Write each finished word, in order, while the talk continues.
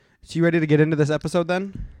So you ready to get into this episode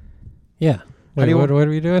then? Yeah. How do you What are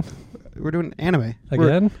we doing? We're doing anime.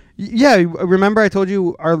 Again? Yeah, remember I told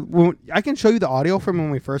you I can show you the audio from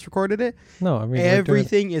when we first recorded it. No, I mean,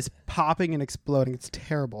 Everything is popping and exploding. It's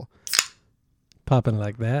terrible. Popping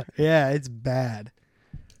like that. Yeah, it's bad.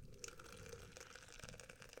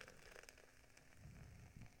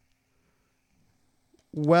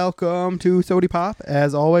 Welcome to Sody Pop.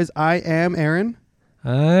 As always, I am Aaron.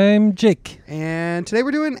 I'm Jake. And today we're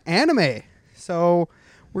doing anime. So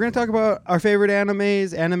we're going to talk about our favorite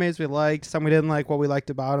animes we liked, some we didn't like, what we liked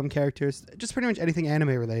about them, characters, just pretty much anything anime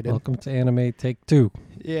related. Welcome to Anime Take 2.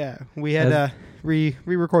 Yeah, we had to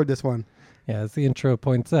re-record this one. Yeah, as the intro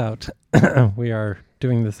points out, we are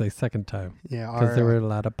doing this a second time. Yeah, because there were a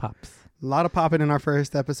lot of pops. A lot of popping in our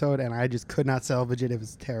first episode, and I just could not salvage it. It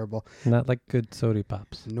was terrible. Not like good Sody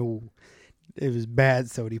Pops. No, it was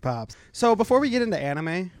bad Sody Pops. So before we get into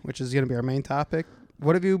anime, which is going to be our main topic,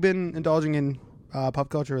 what have you been indulging in pop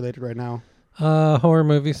culture related right now? Horror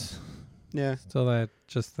movies. Yeah. So that.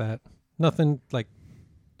 Nothing like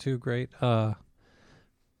too great. Some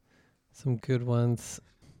good ones.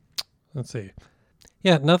 Let's see.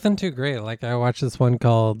 Yeah, nothing too great. Like I watched this one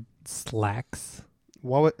called Slacks.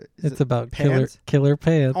 It's about pants? killer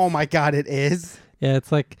pants. Oh my god, it is. Yeah,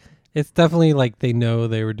 it's definitely like they know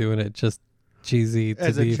they were doing it just cheesy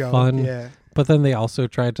to be fun. Yeah. But then they also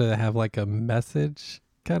tried to have like a message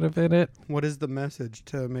kind of in it. What is the message?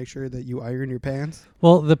 To make sure that you iron your pants?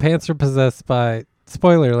 Well, the pants are possessed by,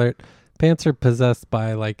 spoiler alert, pants are possessed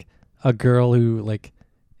by like a girl who like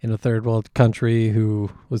in a third world country who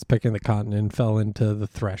was picking the cotton and fell into the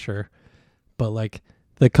thresher. But like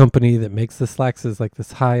the company that makes the slacks is like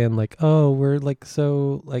this high end, like, oh, we're like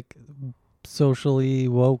so like socially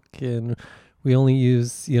woke and we only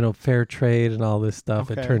use, fair trade and all this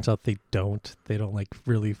stuff. Okay. It turns out they don't like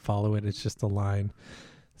really follow it. It's just a line.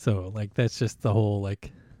 So like, that's just the whole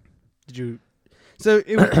like,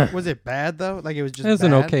 Was it bad though? Like it was just it was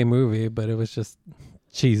bad? an okay movie, but it was just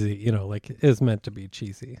cheesy, like it is meant to be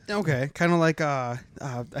cheesy. Okay. Kind of like, I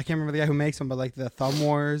can't remember the guy who makes them, but like the Thumb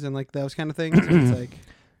Wars and like those kind of things. It's like,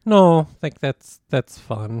 No, like that's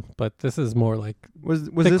fun, but this is more like was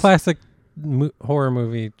the this classic horror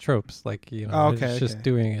movie tropes. Like okay, it's just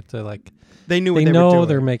doing it to like they knew what they they know were doing.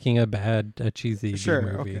 they're making a cheesy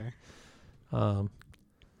Sure. movie. Okay.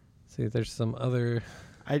 See, there's some other.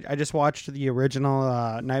 I just watched the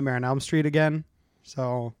original Nightmare on Elm Street again.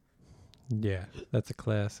 So, Yeah, that's a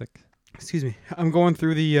classic. excuse me. I'm going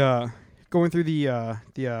through the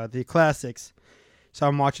classics. So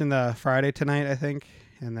I'm watching the Friday tonight, I think,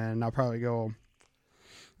 and then I'll probably go.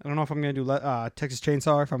 I don't know if I'm gonna do Texas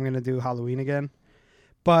Chainsaw or if I'm gonna do Halloween again.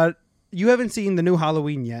 But you haven't seen the new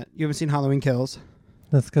Halloween yet. You haven't seen Halloween Kills.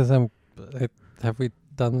 That's because have we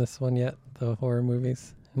done this one yet? The horror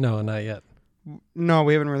movies? No, not yet. No,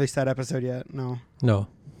 we haven't released that episode yet. No.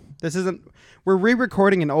 This isn't. We're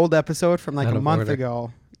re-recording an old episode from like Out a of month order.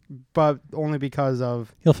 ago, but only because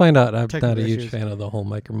of You'll find out I'm technical not a huge issues. fan of the whole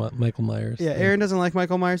Michael Myers. Yeah, thing. Aaron doesn't like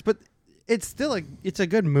Michael Myers, but it's still like it's a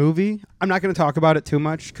good movie. I'm not going to talk about it too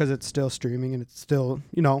much because it's still streaming and it's still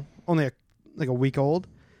only a week old,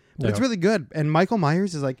 but it's Yeah. really good. And Michael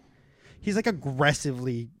Myers is like he's like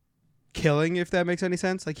aggressively killing, if that makes any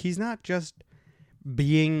sense. Like he's not just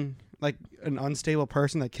being like an unstable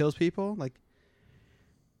person that kills people. Like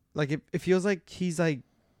it feels like he's like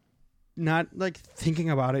not like thinking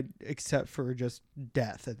about it except for just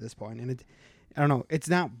death at this point. And I don't know. It's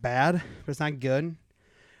not bad, but it's not good.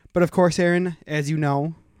 But of course, Aaron, as you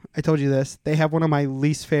know, I told you this. They have one of my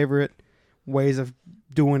least favorite ways of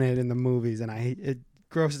doing it in the movies, and it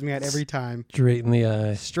grosses me out every time. Straight in the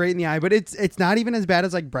eye. Straight in the eye. But it's not even as bad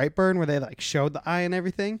as like Brightburn, where they like showed the eye and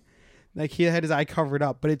everything. Like he had his eye covered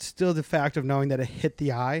up, but it's still the fact of knowing that it hit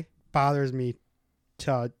the eye bothers me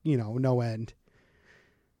to no end.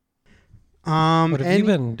 What have you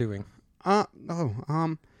been doing? Not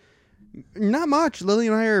much. Lily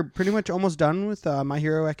and I are pretty much almost done with My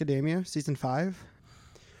Hero Academia season 5.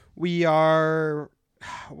 We are.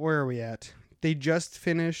 Where are we at? They just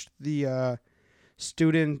finished the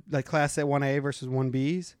student like class at 1A versus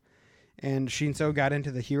 1Bs, and Shinso got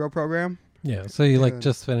into the hero program. Yeah, so you like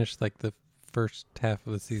just finished like the first half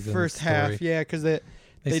of the season. First story. half, yeah, because they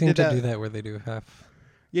seem did to that. do that where they do half.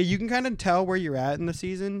 Yeah, you can kind of tell where you're at in the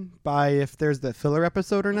season by if there's the filler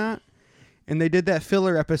episode or not. And they did that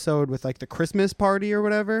filler episode with like the Christmas party or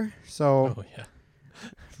whatever. So Oh yeah,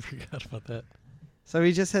 I forgot about that. So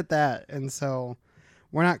we just hit that, and so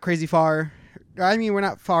we're not crazy far. I mean, we're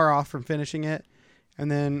not far off from finishing it, and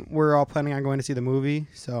then we're all planning on going to see the movie.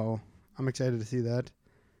 So I'm excited to see that.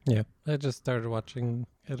 Yeah, I just started watching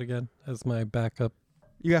it again as my backup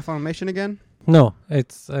You got Funimation again? No,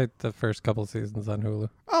 it's the first couple seasons on Hulu.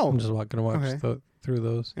 Oh, I'm just gonna watch okay. through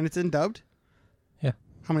those. And it's in dubbed? Yeah.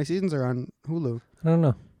 How many seasons are on Hulu? I don't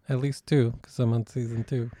know. At least 2, because I'm on season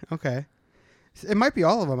 2. Okay. It might be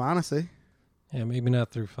all of them, honestly. Yeah, maybe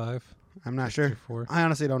not through 5. I'm not Just sure. through 4. I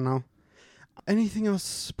honestly don't know. Anything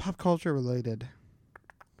else pop culture related?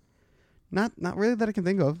 Not really that I can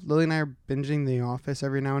think of. Lily and I are binging The Office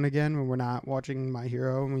every now and again when we're not watching My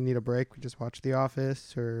Hero and we need a break. We just watch The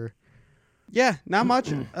Office or... Yeah, not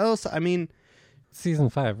much else. I mean... Season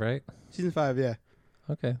 5, right? Season 5, yeah.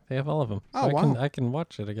 Okay, they have all of them. Oh, So wow. I can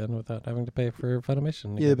watch it again without having to pay for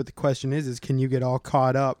Funimation. Yeah, again. but the question is can you get all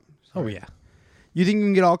caught up? Oh, yeah. You think you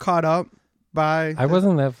can get all caught up by... I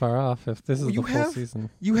wasn't that far off if this is You the full have- season.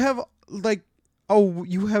 You have, like... Oh,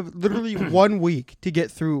 you have literally 1 week to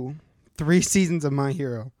get through 3 seasons of My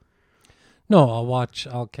Hero. No,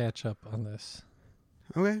 I'll catch up on this.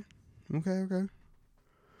 Okay.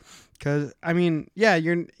 Because, I mean, yeah,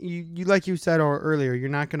 you like you said earlier, you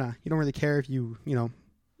don't really care if you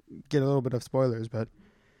get a little bit of spoilers, but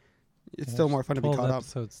it's still more fun to be 12 caught up.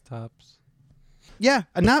 episodes tops. Yeah,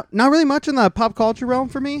 not really much in the pop culture realm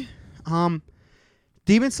for me.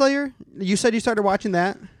 Demon Slayer, you said you started watching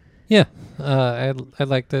that. Yeah, I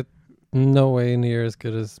liked it. No way near as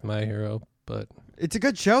good as My Hero, but It's a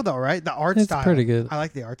good show, though, right? The art it's style. pretty good. I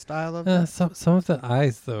like the art style of it. Some of the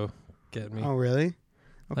eyes though get me. Oh, really?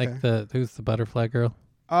 Okay. Like who's the butterfly girl?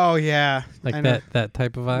 Oh, yeah. Like I know. that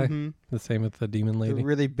type of eye. Mhm. The same with the demon The lady.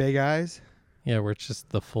 really big eyes. Yeah, where it's just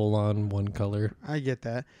the full on one color. I get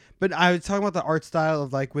that. But I was talking about the art style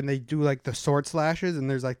of like when they do like the sword slashes and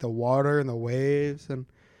there's like the water and the waves. And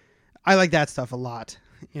I like that stuff a lot.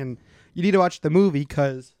 And you need to watch the movie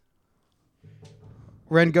because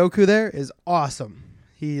Rengoku there is awesome.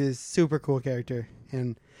 He is super cool character.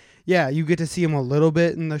 And yeah, you get to see him a little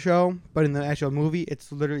bit in the show, but in the actual movie,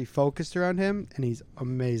 it's literally focused around him and he's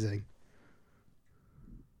amazing.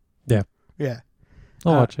 Yeah. Yeah.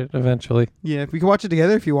 I'll watch it eventually. Yeah, we can watch it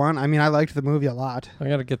together if you want. I mean, I liked the movie a lot. I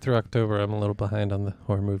gotta get through October. I'm a little behind on the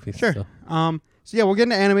horror movies. Sure. Still. So yeah, we'll get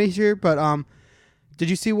into anime here, but did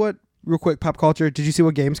you see what real quick pop culture? Did you see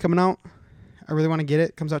what game's coming out? I really want to get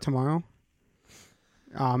it. Comes out tomorrow.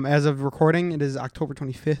 As of recording, it is October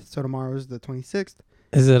 25th, so tomorrow is the 26th.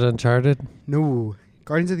 Is it Uncharted? No,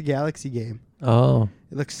 Guardians of the Galaxy game. Oh,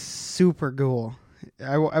 It looks super cool.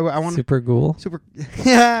 I want super cool. super.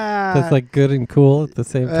 Yeah, That's like good and cool at the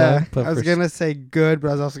same time. But I was for gonna say good, but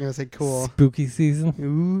I was also gonna say cool. spooky season.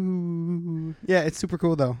 Ooh. Yeah, it's super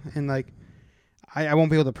cool though. And like I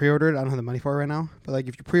won't be able to pre-order it. I don't have the money for it right now. But like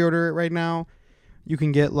if you pre-order it right now, you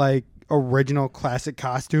can get like original classic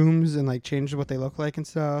costumes and like change what they look like and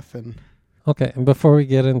stuff. And Okay, and before we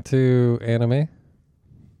get into anime,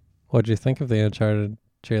 what'd you think of the Uncharted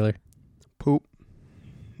trailer? poop.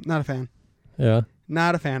 Not a fan. Yeah.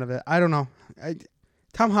 Not a fan of it. I don't know.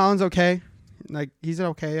 Tom Holland's okay. Like he's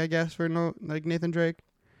okay, I guess, for Nathan Drake.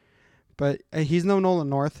 But he's no Nolan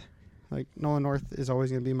North. Like Nolan North is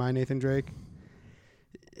always gonna be my Nathan Drake.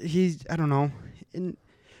 I don't know. And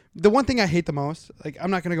the one thing I hate the most, like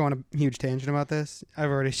I'm not gonna go on a huge tangent about this. I've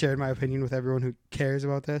already shared my opinion with everyone who cares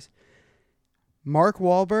about this. Mark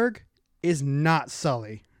Wahlberg is not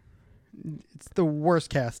Sully. It's the worst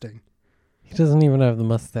casting. He doesn't even have the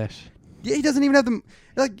mustache. Yeah, he doesn't even have the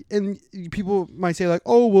like. And people might say like,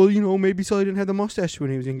 "Oh, well, maybe Sully didn't have the mustache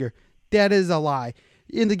when he was younger." That is a lie.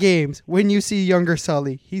 In the games, when you see younger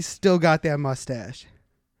Sully, he's still got that mustache.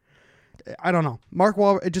 I don't know. Mark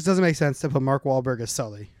Wahlberg. It just doesn't make sense to put Mark Wahlberg as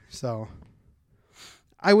Sully. So,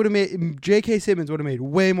 I would have made J.K. Simmons would have made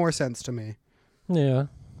way more sense to me. Yeah,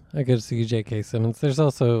 I could see J.K. Simmons. There's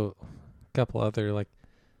also a couple other like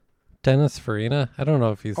Dennis Farina. I don't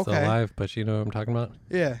know if he's still Okay. alive, but you know what I'm talking about.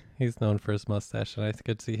 Yeah. He's known for his mustache, and I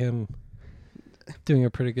could see him doing a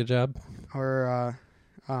pretty good job. Or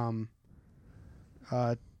Tom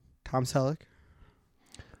Selleck.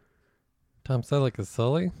 Tom Selleck is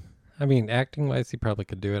Sully. I mean, acting wise, he probably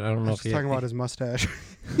could do it. I don't I know was if just talking about his mustache.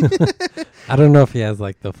 I don't know if he has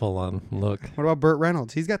like the full on look. What about Burt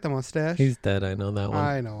Reynolds? He's got the mustache. He's dead. I know that one.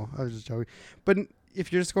 I know. I was just joking. But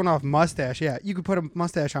if you're just going off mustache, yeah, you could put a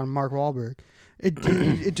mustache on Mark Wahlberg.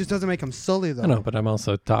 It just doesn't make him Sully though. I know, but I'm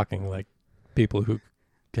also talking like people who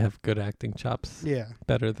have good acting chops Yeah.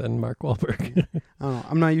 better than Mark Wahlberg. I don't know.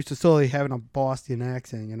 I'm not used to Sully having a Boston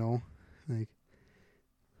accent, Like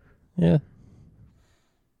Yeah.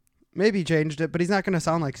 maybe he changed it, but he's not going to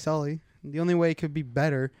sound like Sully. The only way it could be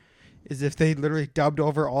better is if they literally dubbed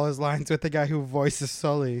over all his lines with the guy who voices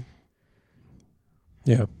Sully.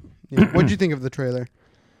 Yeah. Yeah. What'd you think of the trailer?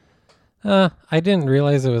 I didn't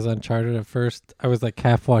realize it was Uncharted at first. I was like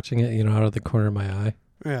half watching it, out of the corner of my eye.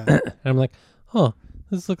 Yeah. And I'm like, oh,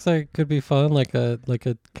 this looks like it could be fun, like a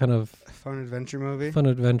kind of Fun adventure movie. fun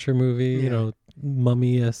adventure movie, Yeah. you know,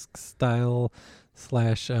 mummy-esque style /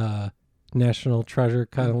 National Treasure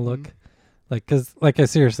kind of Mhm. look. Like, cause like I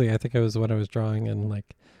think it was when I was drawing and like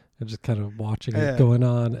I was just kind of watching Yeah. it going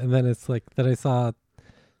on, and then it's like that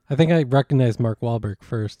I think I recognized Mark Wahlberg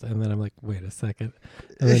first, and then I'm like, wait a second,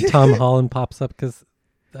 and then Tom Holland pops up because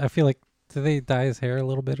I feel like did they dye his hair a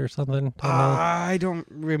little bit or something? Tom Holland? I don't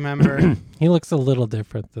remember. He looks a little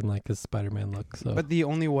different than like his Spider-Man look. So, But the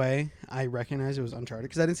only way I recognized it was Uncharted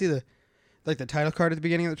because I didn't see the title card at the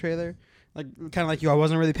beginning of the trailer. Like kind of like you, I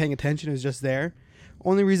wasn't really paying attention. It was just there.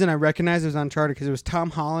 Only reason I recognized it was Uncharted because it was Tom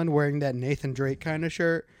Holland wearing that Nathan Drake kind of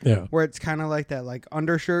shirt, yeah, where it's kind of like that like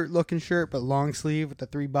undershirt looking shirt but long sleeve with the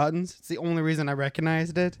 3 buttons. It's the only reason I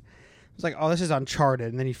recognized it. I was like, oh, this is Uncharted,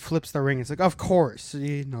 and then he flips the ring. It's like, of course,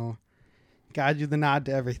 you know, got you the nod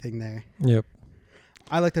to everything there. yep.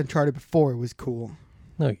 I liked Uncharted before it was cool.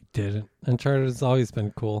 No, you didn't. Uncharted has always been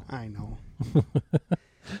cool, I know.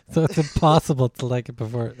 so it's impossible to like it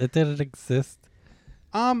before. It didn't exist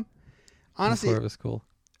Honestly, before it was cool.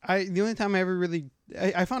 the only time I ever really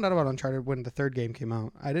I found out about Uncharted when the 3rd game came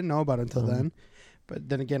out. I didn't know about it until then. But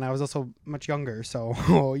then again, I was also much younger,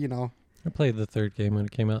 so you know. I played the 3rd game when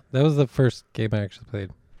it came out. That was the first game I actually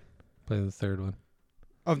played. Played the 3rd one.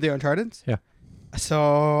 Of the Uncharted's? Yeah.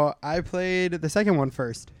 So I played the 2nd one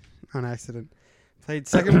first on accident. Played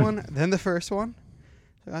 2nd one, then the 1st one.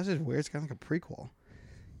 So that's just weird. It's kind of like a prequel.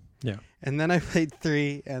 Yeah. And then I played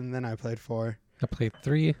 3, and then I played 4. I played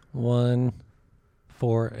 3, 1,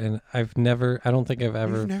 4, and I don't think I've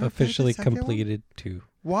ever You've never played the officially second one? completed 2.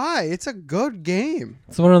 Why? It's a good game.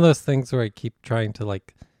 It's one of those things where I keep trying to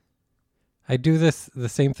like. I do the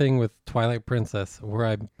same thing with Twilight Princess, where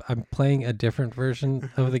I'm playing a different version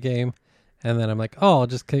of the game, and then I'm like, oh, I'll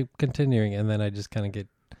just keep continuing, and then I just kind of get,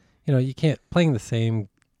 you know, you can't playing the same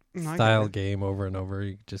No, I get style it. game over and over.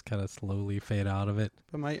 You just kind of slowly fade out of it.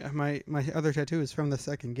 But my other tattoo is from the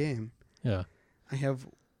 2nd game. Yeah, I have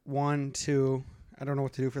 1, 2. I don't know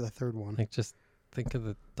what to do for the 3rd one. like just think of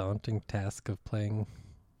the daunting task of playing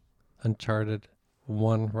Uncharted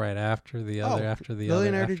one right after the other, after the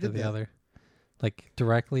Lillian other, already after did the that. other, like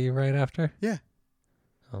directly right after.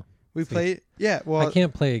 We See. played. Yeah. Well, I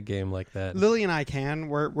can't play a game like that. Lily and I can.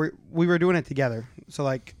 We were doing it together. So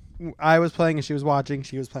like, I was playing and she was watching.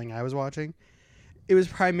 She was playing. I was watching. It was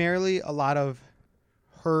primarily a lot of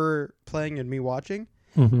her playing and me watching,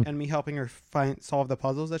 Mhm. and me helping her solve the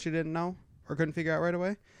puzzles that she didn't know or couldn't figure out right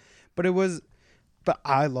away. But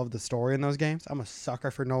I love the story in those games. I'm a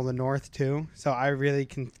sucker for Nolan North too, so I really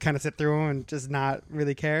can kind of sit through them and just not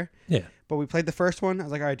really care. Yeah. But we played the first one. I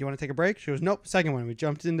was like, all right, do you want to take a break? She goes, nope. 2nd one. We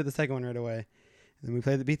jumped into the 2nd one right away. And then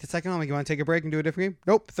we beat the 2nd one. I'm like, you want to take a break and do a different game?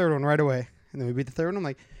 Nope. 3rd one right away. And then we beat the 3rd one. I'm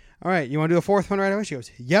like, all right, you want to do a 4th one right away? She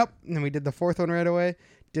goes, yep. And then we did the 4th one right away.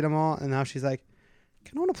 Did them all. And now she's like, I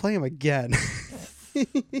kind of want to play them again.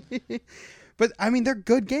 But I mean, they're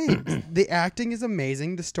good games. The acting is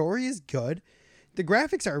amazing. The story is good. The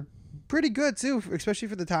graphics are pretty good too, especially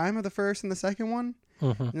for the time of the 1st and the 2nd one.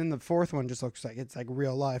 Mhm. And then the 4th one just looks like it's like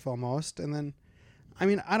real life almost. And then, I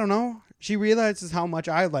mean, I don't know. She realizes how much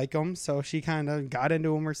I like them, so she kind of got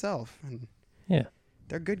into them herself. And Yeah.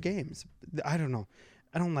 they're good games. I don't know.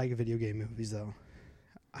 I don't like video game movies though.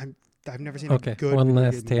 I've never seen Okay. a good. One video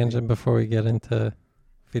last game tangent before we get into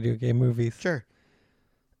video game movies. Movie. Sure.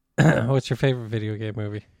 What's your favorite video game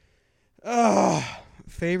movie?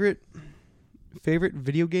 Favorite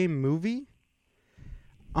video game movie?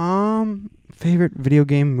 Favorite video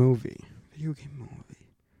game movie. Video game movie.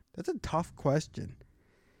 That's a tough question.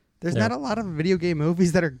 There's Yeah. not a lot of video game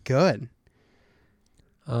movies that are good.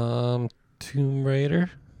 Tomb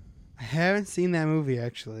Raider. I haven't seen that movie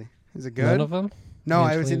actually. Is it good? None of them. No,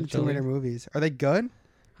 I haven't seen the Angelina Tomb Raider Jolie? movies. Are they good?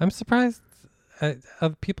 I'm surprised.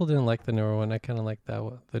 Other people didn't like the newer one. I kind of like that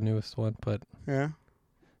one, the newest one, but Yeah.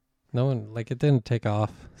 no one it didn't take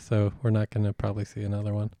off, so we're not gonna probably see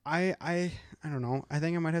another one. I don't know. I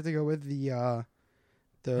think I might have to go with the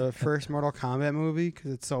first Mortal Kombat movie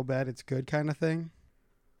because it's so bad it's good kind of thing.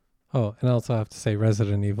 Oh, and I also have to say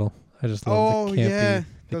Resident Evil. I just love the campy.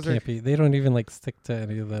 Those are They don't even like stick to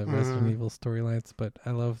any of the Resident Mhm. Evil storylines, but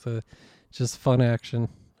I love the just fun action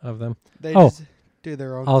of them. they Oh. just do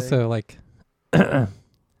their own Also, like,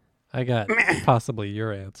 I got possibly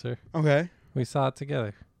your answer. thing. Okay. We saw it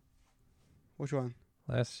together Which one?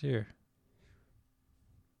 last year.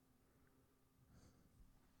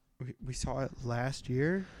 We saw it last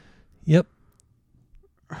year. Yep.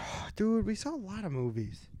 Dude, we saw a lot of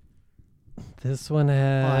movies. This one Oh,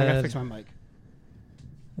 I gotta had. fix my mic.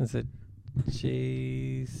 Is it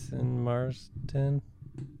Jason Marsden?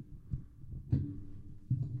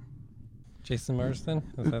 Jason Marsden?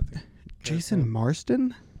 Is that the Jason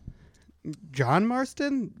Marsden? John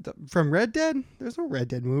Marsden from Red Dead? There's no Red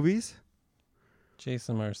Dead movies.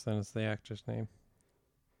 Jason Marsden is the actor's name.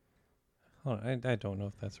 Hold on, I don't know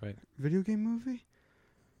if that's right. Video game movie?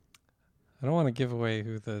 I don't want to give away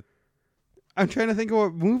who the I'm trying to think of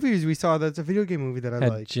what movies we saw that's a video game movie that I had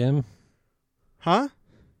like. Jim. Huh?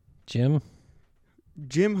 Jim?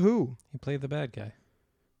 Jim who? He played the bad guy.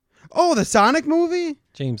 Oh, the Sonic movie?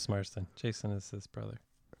 James Marsden. Jason is his brother.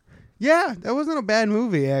 Yeah, that wasn't a bad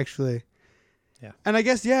movie, actually. Yeah. And I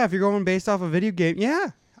guess, yeah, if you're going based off a video game, yeah,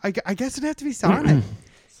 I guess it'd have to be Sonic.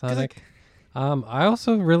 Sonic. I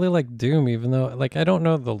also really like Doom, even though, like, I don't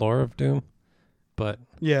know the lore of Doom, but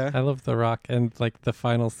Yeah. I love The Rock and, like, the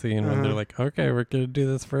final scene when they're Uh-huh. like, okay, we're going to do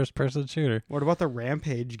this first-person shooter. What about the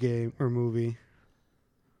Rampage game or movie?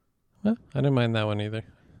 Well, I didn't mind that one either.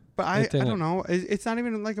 But I It didn't. don't know. It's not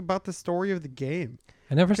even like about the story of the game.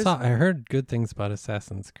 I never 'Cause- saw. I heard good things about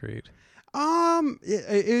Assassin's Creed.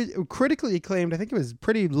 It critically acclaimed. I think it was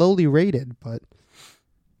pretty lowly rated, but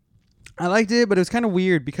I liked it. But it was kind of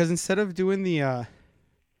weird because instead of doing the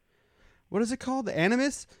what is it called? The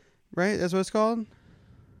Animus, right? That's what it's called.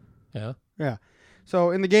 Yeah. Yeah.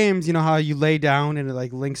 So in the games, you know how you lay down and it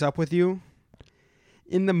like links up with you.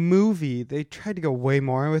 In the movie, they tried to go way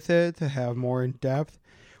more with it to have more in depth.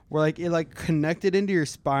 Where like it like connected into your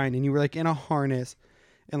spine and you were like in a harness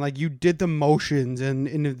and like you did the motions and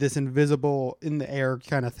in this invisible in the air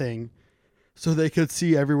kind of thing. So they could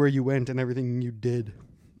see everywhere you went and everything you did.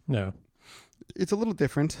 No. It's a little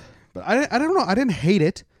different. But I don't know. I didn't hate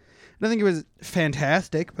it. I don't think it was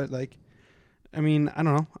fantastic, but like I mean, I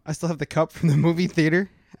don't know. I still have the cup from the movie theater.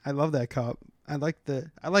 I love that cup. I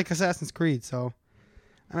like Assassin's Creed, so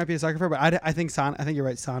I might be a sucker for it, but I think Sonic. I think you're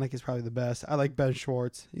right. Sonic is probably the best. I like Ben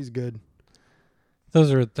Schwartz. He's good. Those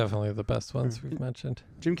are definitely the best ones we've mentioned.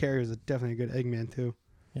 Jim Carrey was definitely a good Eggman too.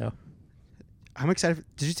 Yeah. I'm excited.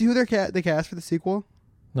 Did you see who they cast for the sequel?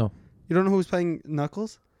 No. You don't know who's playing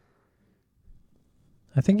Knuckles?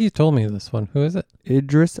 I think you told me this one. Who is it?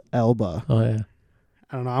 Idris Elba. Oh yeah.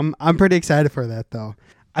 I don't know. I'm pretty excited for that though.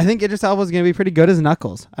 I think Idris Elba is going to be pretty good as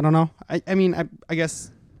Knuckles. I don't know. I mean I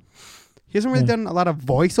guess he hasn't really done a lot of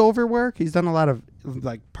voiceover work. He's done a lot of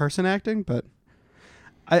like person acting, but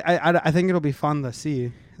I think it'll be fun to see. I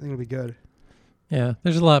think it'll be good. Yeah.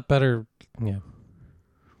 There's a lot better. Yeah.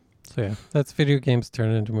 So yeah, that's video games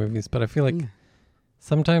turned into movies, but I feel like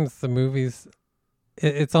sometimes the movies,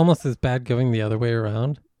 it's almost as bad going the other way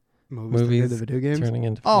around. Movies the video games turning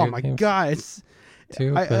into oh video my games god, it's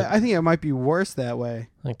too. I think it might be worse that way.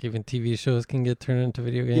 Like even TV shows can get turned into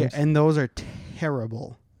video games. Yeah, and those are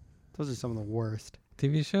terrible. Those are some of the worst.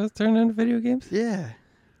 TV shows turn into video games? Yeah.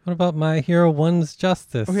 What about My Hero 1's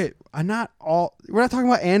Justice? Okay, we're not talking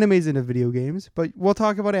about animes into video games, but we'll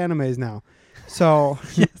talk about animes now. So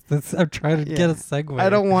Yes, I'm trying to get a segue. I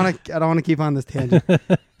don't want to keep on this tangent.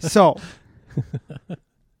 So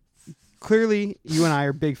clearly, you and I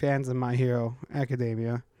are big fans of My Hero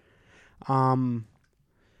Academia.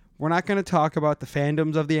 We're not going to talk about the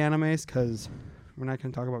fandoms of the animes because we're not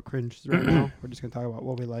going to talk about cringe right now. We're just going to talk about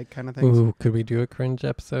what we like, kind of things. Ooh, could we do a cringe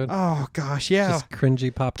episode? Oh gosh, yeah. Just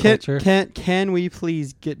cringy pop culture. Can we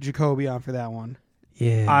please get Jacoby on for that one?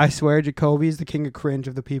 Yeah. I swear, Jacoby is the king of cringe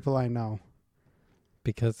of the people I know.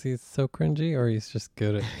 Because he's so cringy, or he's just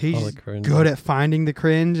good at all He's the cringe? good at finding the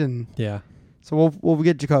cringe, and Yeah. so we'll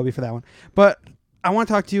get Jacoby for that one. But I want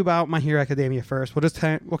to talk to you about My Hero Academia first. We'll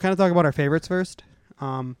kind of talk about our favorites first.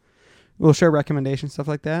 We'll share recommendations, stuff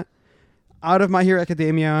like that. Out of My Hero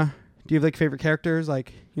Academia, do you have like favorite characters,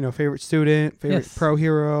 like favorite student, favorite Yes. pro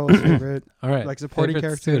hero, favorite All right. like supporting Favorite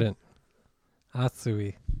character? student.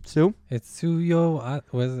 Asui. Sue? It's Suyo.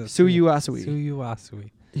 What is it? Suyu Asui. Suyu Asui.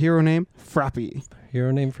 Hero name Frappy. Hero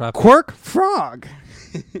name Frap. Quirk Frog.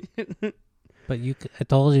 But I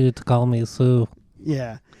told you to call me Sue.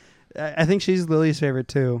 Yeah. I think she's Lily's favorite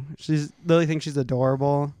too. Lily thinks she's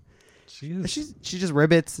adorable. She is. She just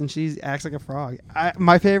ribbits and she acts like a frog.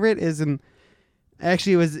 My favorite is in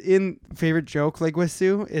favorite joke like with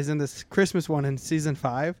Sue is in this Christmas one in season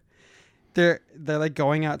 5. They're like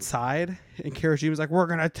going outside and Kiroshima's like, we're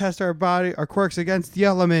gonna test our quirks against the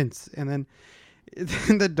elements, and then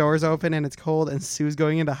the doors open and it's cold and Sue's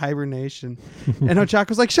going into hibernation and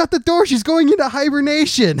Ochako's like, shut the door, she's going into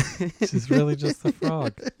hibernation. She's really just a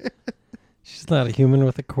frog. She's not a human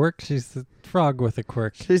with a quirk. She's a frog with a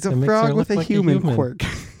quirk. She's a It makes frog her with look a like human quirk.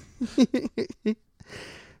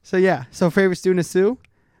 So yeah, favorite student is Sue.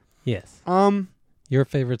 Yes. Your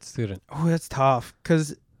favorite student. Oh, that's tough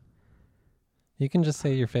because You can just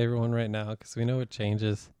say your favorite one right now because we know it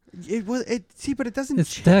changes. It was see, but it doesn't.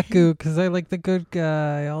 It's change. Deku because I like the good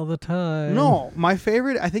guy all the time. No, my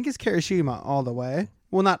favorite I think is Kirishima all the way.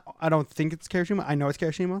 Well, not. I don't think it's Kirishima. I know it's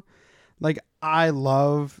Kirishima. Like I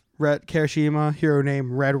love Kirishima. Hero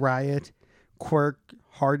name Red Riot, quirk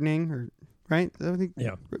hardening or right. Is that what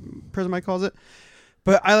Yeah. Prismite calls it.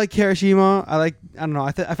 But I like Kirishima. I don't know.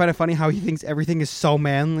 I find it funny how he thinks everything is so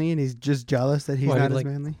manly and he's just jealous that he's Why do not you as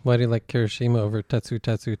like- manly. Why do you like Kirishima over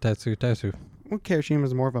Tetsu? Well, Kirishima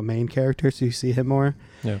is more of a main character, so you see him more.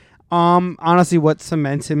 Yeah. Honestly, what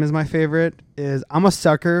cements him as my favorite is I'm a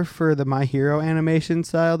sucker for the My Hero animation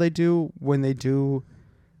style they do when they do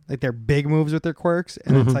like their big moves with their quirks,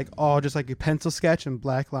 and it's Mhm. like all just like a pencil sketch and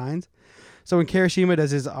black lines. So when Kirishima does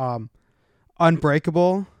his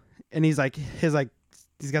Unbreakable, and he's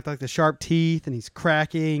got like the sharp teeth and he's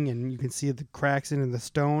cracking, and you can see the cracks in the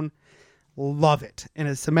stone. Love it, and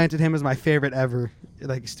it cemented him as my favorite ever,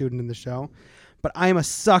 like student in the show. But I am a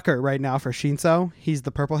sucker right now for Shinso. He's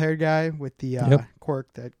the purple-haired guy with the Yep.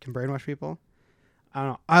 quirk that can brainwash people. I don't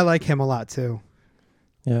know. I like him a lot too.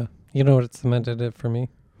 Yeah. You know what cemented it for me?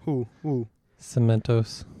 Who?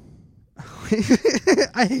 Cementos.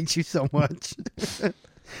 I hate you so much.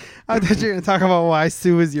 I thought you were going to talk about why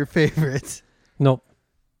Sue is your favorite. Nope.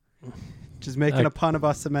 Just making I- a pun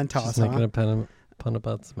about Cementos, Just making huh? a pun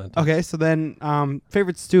about Cementos. Okay, so then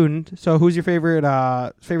favorite student. So who's your favorite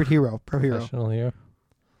hero, pro hero? Professional hero.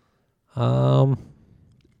 I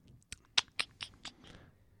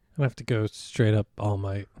have to go straight up All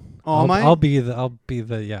Might. All Might? I'll be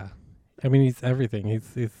the yeah. I mean, he's everything.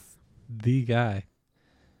 He's the guy.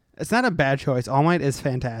 It's not a bad choice. All Might is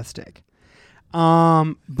fantastic.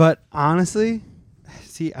 But honestly,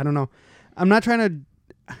 see, I don't know. I'm not trying to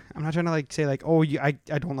like say like, oh, I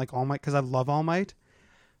don't like All Might because I love All Might.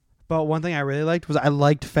 But one thing I really liked was I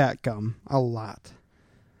liked Fat Gum a lot.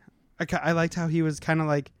 I liked how he was kind of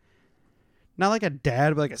like, not like a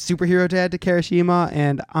dad, but like a superhero dad to Kirishima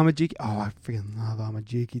and Amajiki. Oh, I freaking love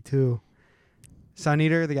Amajiki too. Sun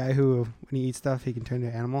Eater, the guy who, when he eats stuff, he can turn into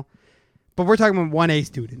an animal. But we're talking about 1A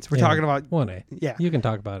students. We're Yeah, talking about 1A. yeah. You can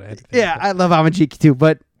talk about it. Yeah, I love Amajiki too,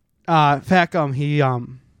 but Fat Gum, he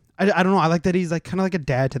I don't know, I like that he's like kind of like a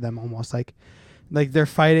dad to them almost, like they're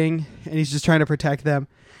fighting and he's just trying to protect them,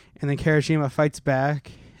 and then Kirishima fights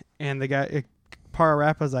back, and the guy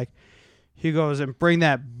Pararappa's like, he goes and bring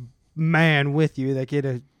that man with you, that kid,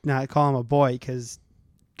 to not call him a boy because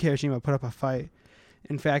Kirishima put up a fight,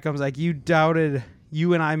 and Fat Gum's like, you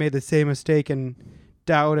and I made the same mistake and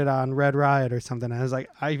doubted on Red Riot or something. And I was like,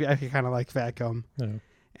 I kind of like Fat Gum. Yeah.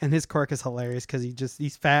 And his quirk is hilarious because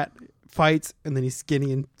he's fat, fights, and then he's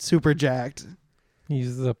skinny and super jacked. He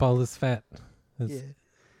uses up all his fat, his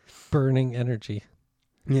burning energy.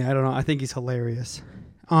 Yeah, I don't know. I think he's hilarious.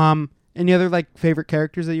 Any other like favorite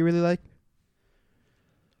characters that you really like?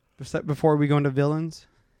 Before we go into villains?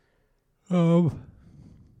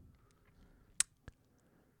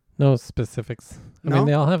 No specifics. I No? mean,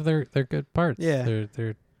 they all have their good parts. Yeah.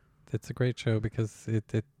 They're it's a great show because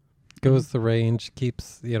it goes the range,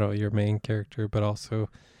 keeps, your main character, but also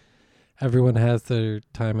everyone has their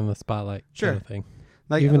time in the spotlight Sure. kind of thing.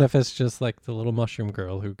 Like Even if it's just like the little mushroom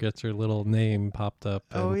girl who gets her little name popped up.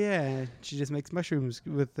 oh and yeah, she just makes mushrooms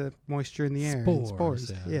with the moisture in the air. And Spores,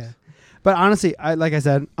 spores. yeah. Yeah. But honestly, like I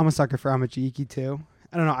said, I'm a sucker for Amajiki too.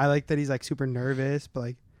 I don't know. I like that he's like super nervous, but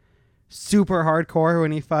like super hardcore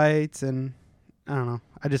when he fights, and I don't know.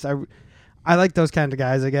 I like those kind of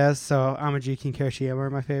guys, I guess. So Amajiki and Kirishima are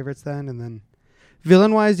my favorites then, and then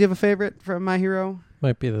villain wise, do you have a favorite from My Hero?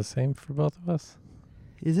 Might be the same for both of us.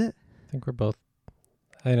 Is it? I think we're both.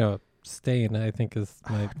 I know Stain, I think, is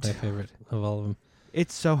my favorite of all of them.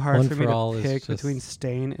 It's so hard One for for me all to is pick just between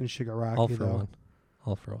Stain and Shigaraki. All for though. one.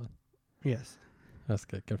 All for one. Yes. Let's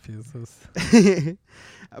get confused.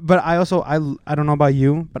 But I also I don't know about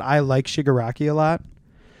you, but I like Shigaraki a lot.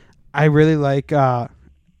 I really like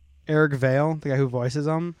Eric Vale, the guy who voices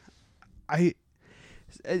him.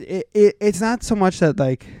 It's not so much that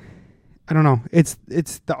like, I don't know. It's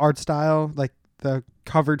the art style, like the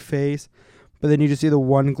covered face, but then you just see the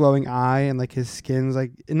one glowing eye, and like his skin's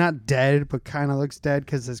like not dead, but kind of looks dead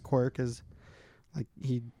because his quirk is like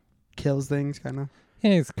he kills things kind of.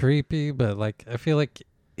 Yeah, he's creepy, but like I feel like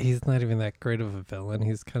he's not even that great of a villain.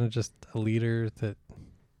 He's kind of just a leader that.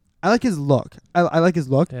 I like his look. I like his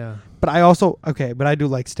look. Yeah. But I also but I do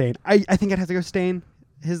like Stain. I think I'd have to go Stain.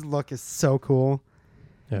 His look is so cool.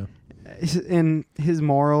 Yeah. And his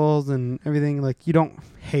morals and everything, like you don't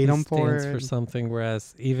hate him for stands it. for something,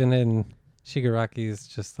 whereas even in Shigaraki is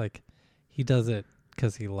just like he does it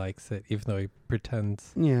because he likes it, even though he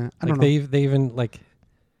pretends. Yeah, I Like don't know. they even like,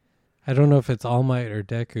 I don't know if it's All Might or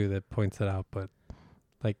Deku that points it out, but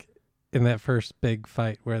like in that first big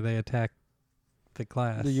fight where they attack the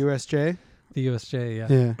class. The USJ. The USJ, yeah.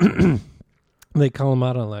 Yeah. They call him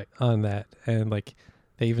out on that, and like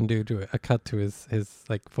they even do a cut to his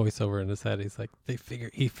like voiceover in his head. He's like,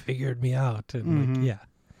 he figured me out, and like, yeah,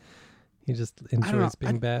 he just enjoys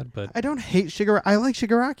being bad. But I don't hate Shigaraki. I like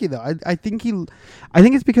Shigaraki though. I think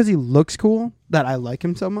it's because he looks cool that I like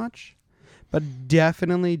him so much. But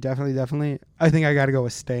definitely, I think I got to go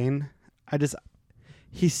with Stain.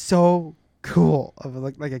 He's so cool of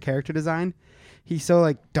like a character design. He's so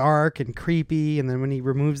like dark and creepy, and then when he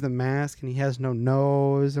removes the mask and he has no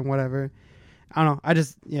nose and whatever, I don't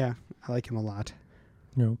know. I like him a lot.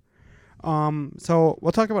 No. So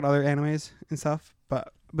we'll talk about other animes and stuff,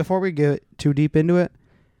 but before we get too deep into it,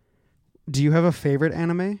 do you have a favorite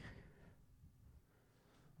anime?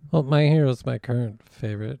 Well, My Hero is my current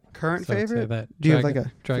favorite. Current so I'd say favorite? that Do you have like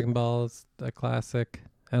a Dragon Ball is a classic,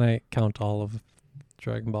 and I count all of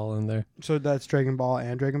Dragon Ball in there. So that's Dragon Ball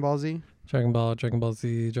and Dragon Ball Z? Dragon Ball, Dragon Ball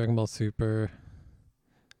Z, Dragon Ball Super.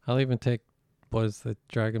 I'll even take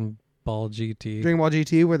Dragon Ball GT. Dragon Ball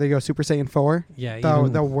GT where they go Super Saiyan 4? Yeah,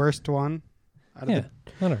 The worst one.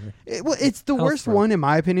 Whatever. It's the worst one in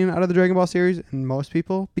my opinion out of the Dragon Ball series and most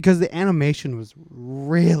people because the animation was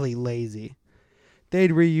really lazy.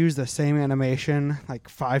 They'd reuse the same animation like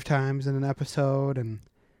 5 times in an episode and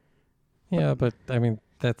yeah, but I mean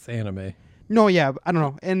that's anime. No, yeah, I don't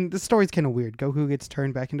know. And the story's kind of weird. Goku gets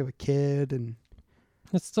turned back into a kid and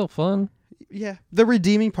It's still fun. yeah, the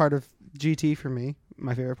redeeming part of GT for me,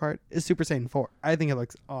 my favorite part, is Super Saiyan 4. I think it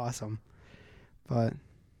looks awesome. But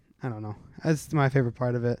I don't know. That's my favorite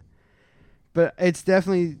part of it. But it's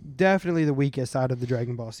definitely the weakest out of the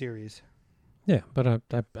Dragon Ball series. Yeah, but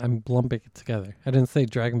I'm lumping it together. I didn't say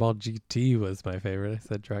Dragon Ball GT was my favorite. I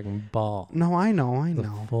said Dragon Ball. No, I know. The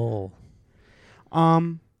full.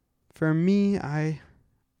 For me, I'd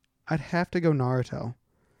have to go Naruto.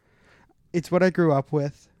 It's what I grew up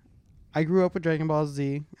with. I grew up with Dragon Ball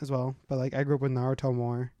Z as well, but like I grew up with Naruto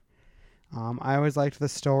more. I always liked the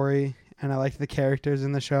story and I liked the characters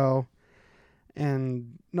in the show.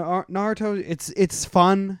 And Naruto, it's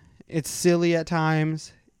fun, it's silly at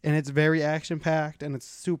times, and it's very action packed, and it's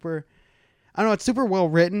super. I don't know, it's super well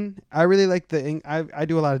written. I really like I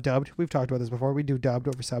do a lot of dubbed. We've talked about this before. We do dubbed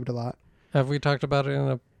over subbed a lot. Have we talked about it in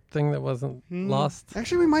a thing that wasn't lost?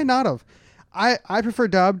 Actually, we might not have. I prefer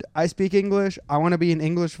dubbed. I speak English. I want to be an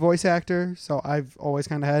English voice actor, so I've always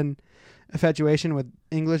kind of had an infatuation with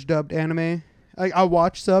English dubbed anime. Like I'll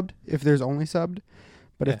watch subbed if there's only subbed,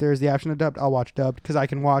 but if there's the option of dubbed, I'll watch dubbed because I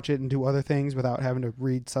can watch it and do other things without having to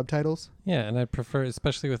read subtitles. Yeah, and I prefer,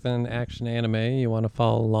 especially with an action anime, you want to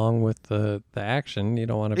follow along with the action. You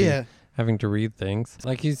don't want to be having to read things.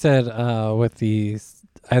 Like you said, with these,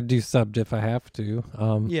 I'd do subbed if I have to.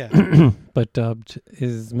 But dubbed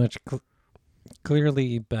is much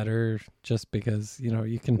clearly better just because,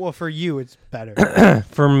 you can... Well, for you, it's better.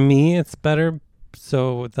 For me, it's better,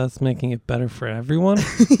 so that's making it better for everyone.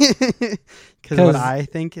 Because what I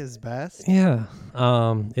think is best. Yeah,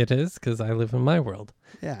 it is because I live in my world.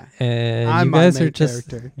 Yeah, and you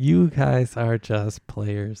guys are just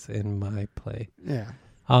players in my play. Yeah.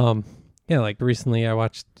 Like recently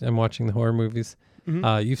I'm watching the horror movies.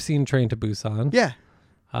 Mm-hmm. You've seen Train to Busan. Yeah.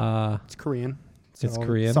 It's Korean. So it's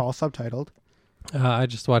Korean. It's all subtitled. I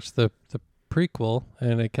just watched the prequel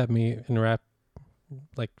and it kept me wrapped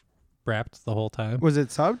the whole time. Was it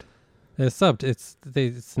subbed? It's subbed.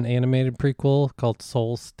 It's an animated prequel called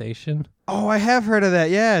Seoul Station. Oh, I have heard of that.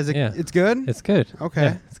 Yeah, it's good? It's good. Okay.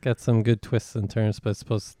 Yeah, it's got some good twists and turns, but it's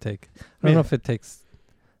supposed to take... I don't know if it takes...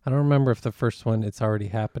 I don't remember if the first one, it's already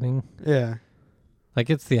happening. Yeah. Like,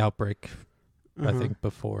 it's the outbreak, I think,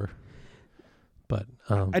 before. But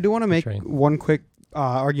I do want to make one quick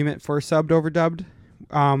argument for subbed over dubbed.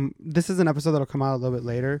 This is an episode that'll come out a little bit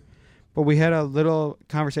later, but we had a little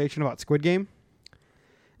conversation about Squid Game.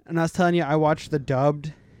 And I was telling you, I watched the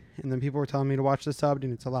dubbed, and then people were telling me to watch the subbed,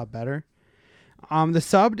 and it's a lot better. The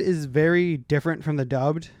subbed is very different from the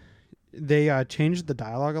dubbed. They changed the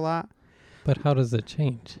dialogue a lot. But how does it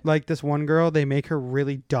change? Like this one girl, they make her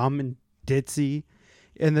really dumb and ditzy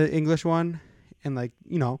in the English one. And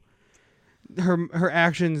her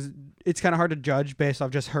actions, it's kind of hard to judge based off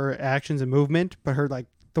just her actions and movement. But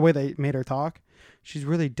the way they made her talk, she's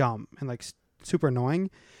really dumb and super annoying.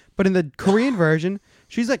 But in the Korean version,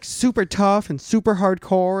 she's super tough and super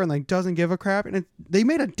hardcore and doesn't give a crap. And they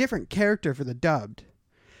made a different character for the dubbed.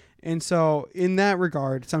 And so in that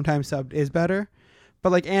regard, sometimes subbed is better.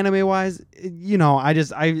 But anime wise,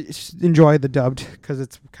 I enjoy the dubbed because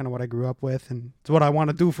it's kind of what I grew up with and it's what I want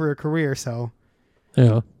to do for a career. So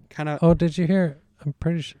yeah, kind of. Oh, did you hear? I'm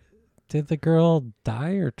pretty sure Did the girl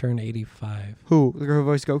die or turn 85? Who? The girl who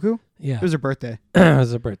voiced Goku? Yeah. It was her birthday. It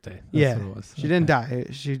was her birthday. That's Yeah. what it was. She didn't die.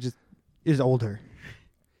 She just is older.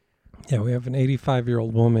 Yeah, we have an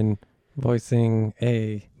 85-year-old woman voicing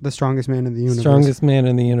a The strongest man in the universe. strongest man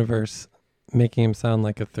in the universe, making him sound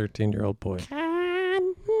like a 13-year-old boy.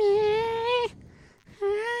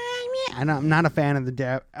 And I'm not a fan of the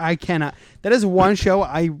dab. I cannot. That is one show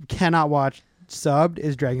I cannot watch subbed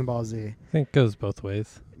is Dragon Ball Z. I think it goes both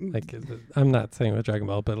ways. Like, I'm not saying with Dragon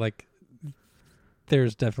Ball, but like,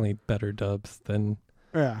 there's definitely better dubs than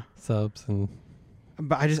Yeah. subs, and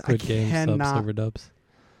But I Squid Game subs cannot. over dubs.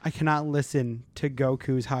 I cannot listen to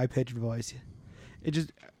Goku's high pitched voice. It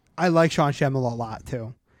just. I like Sean Shyamalan a lot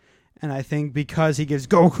too, and I think because he gives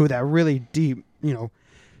Goku that really deep,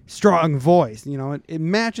 strong voice, it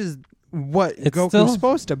matches what It's Goku's still-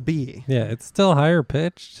 supposed to be. Yeah, it's still higher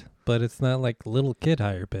pitched, but it's not like little kid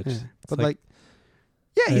higher pitched. Yeah. It's But like,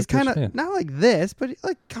 yeah, higher he's kind pitched, yeah. of not like this, but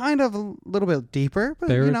like kind of a little bit deeper. But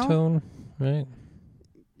baritone, right?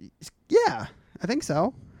 yeah, I think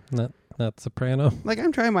so. Not soprano. Like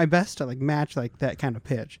I'm trying my best to like match like that kind of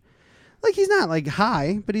pitch. Like he's not like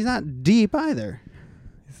high, but he's not deep either.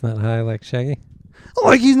 It's not high like Shaggy.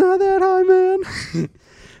 Like he's not that high, man.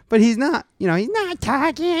 But he's not, he's not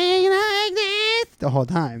talking like this the whole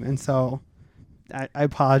time. And so I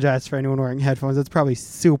apologize for anyone wearing headphones. It's probably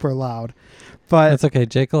super loud. But That's okay.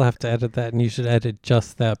 Jake will have to edit that, and you should edit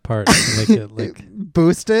just that part to make it like.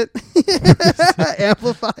 boost it,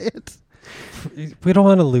 amplify it. We don't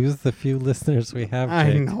want to lose the few listeners we have.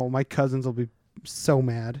 I Jake. know my cousins will be so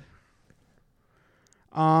mad.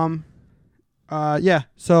 Yeah.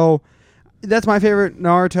 So that's my favorite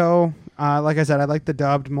Naruto. Like I said, I like the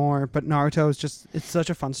dubbed more, but Naruto is it's such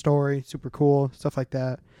a fun story, super cool, stuff like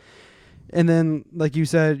that. And then, like you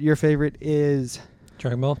said, your favorite is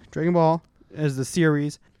Dragon Ball. Dragon Ball as the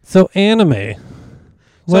series. So anime.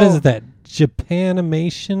 What So- is that?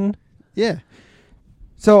 Japanimation? Yeah.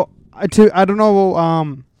 So I don't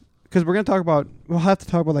know, because we'll have to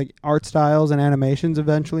talk about like art styles and animations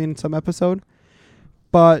eventually in some episode.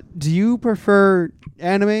 But do you prefer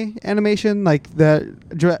animation, like the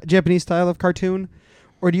Japanese style of cartoon,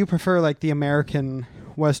 or do you prefer like the American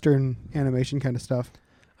Western animation kind of stuff?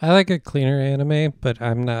 I like a cleaner anime, but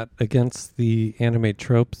I'm not against the anime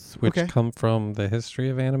tropes which Okay. come from the history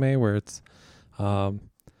of anime, where it's,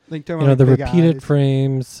 Like the big repeated eyes.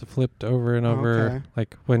 frames flipped over and over. Okay.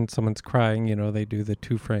 Like when someone's crying, they do the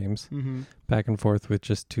 2 frames Mm-hmm. back and forth with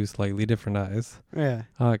just 2 slightly different eyes. Yeah.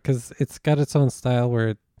 Because it's got its own style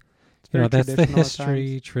where, very that's the traditional at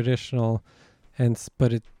history, traditional,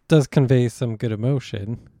 but it does convey some good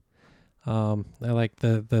emotion. I like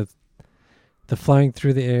the flying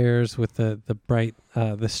through the airs with the bright,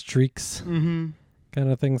 the streaks, Mm-hmm. kind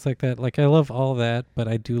of things like that. Like I love all that, but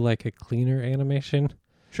I do like a cleaner animation.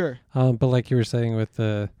 Sure. But like you were saying with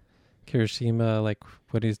the Kirishima, like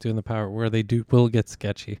when he's doing the power, where they will get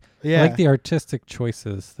sketchy. Yeah. I like the artistic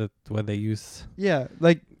choices that what they use. Yeah.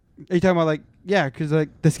 Like, are you talking about like, yeah, because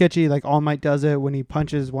like the sketchy, like All Might does it when he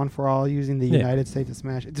punches One for All using the Yeah. United States of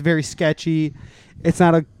Smash. It's very sketchy. It's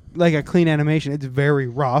not a clean animation. It's very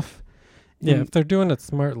rough. Yeah, And- if they're doing it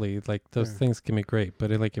smartly, like those Yeah. things can be great.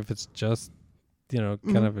 But like if it's just, kind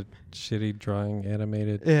Mhm. of a shitty drawing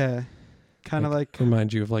animated, Yeah. Kind of like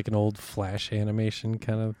remind you of like an old Flash animation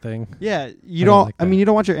kind of thing. yeah, you I don't don't. like I mean, that. you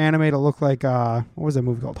don't want your anime to look like what was that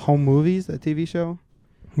movie called? Home Movies, that TV show.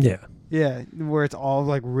 Yeah, Yeah, where it's all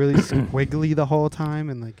like really squiggly the whole time,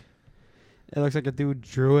 and like it looks like a dude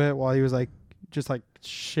drew it while he was like just like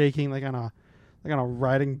shaking like on a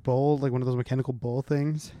riding bull, like one of those mechanical bull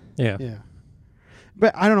things. yeah. Yeah,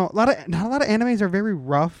 but I don't know. Not a lot of animes are very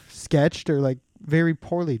rough sketched or like very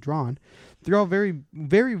poorly drawn. They're all very,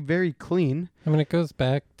 very, very clean. I mean, it goes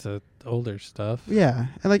back to older stuff. Yeah,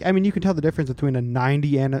 and like I mean, you can tell the difference between a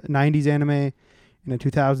 90s anime and a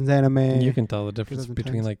 2000s anime. You can tell the difference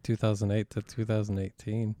between 2010s. like 2008 to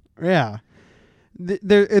 2018. Yeah,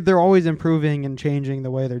 they're always improving and changing the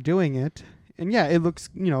way they're doing it, and yeah, it looks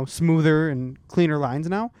smoother and cleaner lines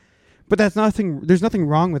now. But that's nothing. There's nothing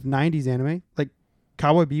wrong with 90s anime, like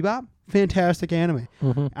Cowboy Bebop, fantastic anime,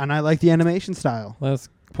 Mm-hmm. and I like the animation style. That was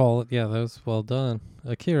well done.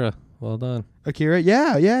 Akira, well done. Akira,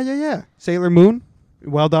 yeah. Sailor Moon,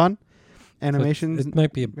 well done. Animations It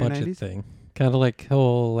might be a very budget 90s? thing. Kind of like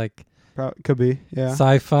whole like could be, yeah.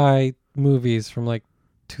 sci-fi movies from like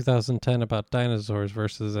 2010 about dinosaurs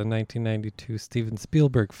versus a 1992 Steven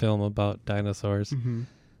Spielberg film about dinosaurs. Mm-hmm.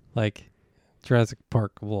 Like Jurassic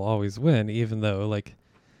Park will always win, even though like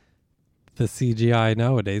the CGI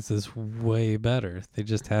nowadays is way better. They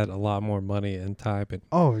just had a lot more money and time and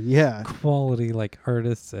Oh yeah, quality like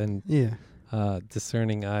artists and yeah.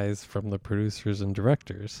 discerning eyes from the producers and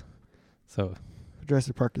directors. So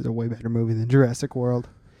Jurassic Park is a way better movie than Jurassic World,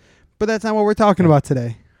 but that's not what we're talking about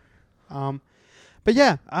today. But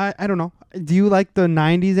yeah, I don't know. Do you like the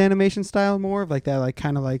 '90s animation style more, of like that, like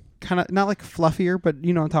kind of not like fluffier, but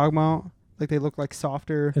you know what I'm talking about? Like they look like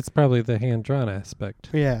softer. it's probably the hand-drawn aspect.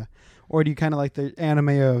 Yeah. Or do you kind of like the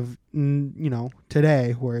anime of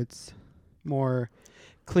today, where it's more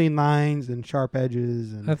clean lines and sharp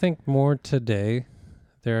edges? And I think more today.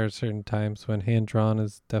 There are certain times when hand-drawn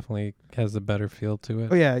is definitely has a better feel to it.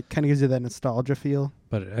 oh yeah, it kind of gives you that nostalgia feel.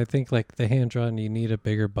 But I think like the hand-drawn, you need a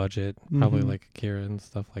bigger budget, probably Mhm. like Akira and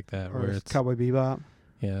stuff like that, Or where it's Cowboy Bebop.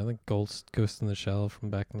 yeah, like Ghost in the Shell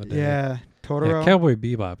from back in the day. Yeah, Totoro. Yeah, Cowboy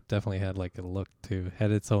Bebop definitely had like a look too,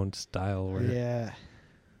 had its own style. Where Yeah.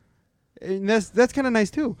 And that's kind of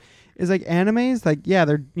nice too. Is like animes, like yeah,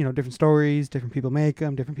 they're different stories, different people make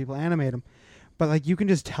them, different people animate them, but like you can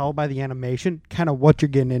just tell by the animation kind of what you're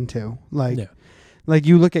getting into. Like, yeah, like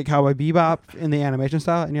you look at Cowboy Bebop in the animation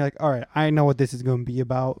style, and you're like, all right, I know what this is going to be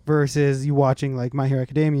about. Versus you watching like My Hero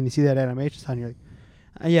Academia, and you see that animation style, and you're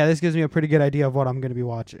like, yeah, this gives me a pretty good idea of what I'm going to be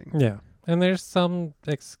watching. yeah. And there's some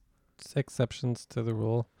exceptions to the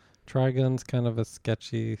rule. Trigun's kind of a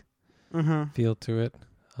sketchy feel to it,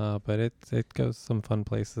 but it goes some fun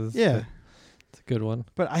places. Yeah. It's a good one.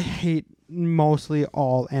 But I hate mostly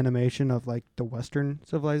all animation of like the Western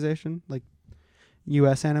civilization, like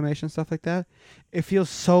U.S. animation, stuff like that. It feels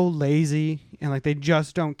so lazy and like they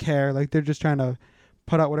just don't care. Like they're just trying to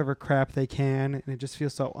put out whatever crap they can, and it just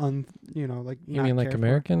feels so like. You not mean like cared for.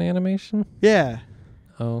 American animation? Yeah,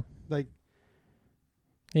 Oh, like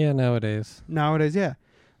yeah, nowadays. nowadays, yeah.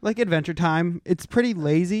 Like Adventure Time, it's pretty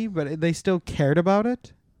lazy, but they still cared about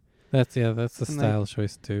it. That's the And, like, style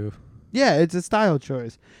choice too. Yeah, it's a style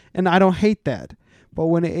choice, and I don't hate that. But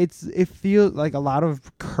when it feels like a lot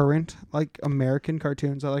of current like American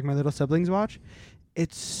cartoons that like my little siblings watch,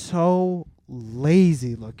 it's so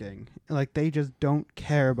lazy looking. Like they just don't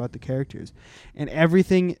care about the characters, and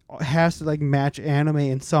everything has to like match anime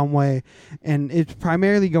in some way, and it's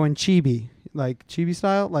primarily going chibi, like chibi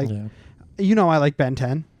style. Like yeah. I like Ben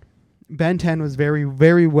 10. Ben 10 was very,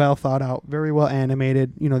 very well thought out, very well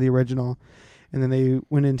animated, the original. And then they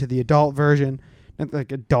went into the adult version, not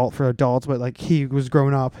like adult for adults, but like he was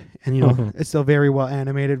grown up, and it's still very well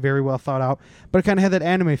animated, very well thought out. But it kind of had that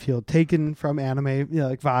anime feel, taken from anime,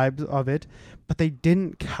 like vibes of it. But they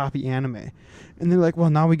didn't copy anime. And they're like, well,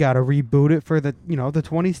 now we got to reboot it for the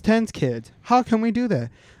 2010s kids. How can we do that?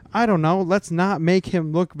 I don't know. Let's not make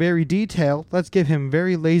him look very detailed. Let's give him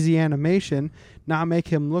very lazy animation, not make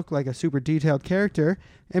him look like a super detailed character,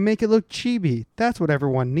 and make it look chibi. That's what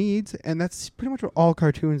everyone needs, and that's pretty much what all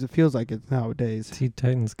cartoons, it feels like it nowadays. Teen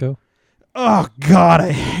Titans Go. Oh, God,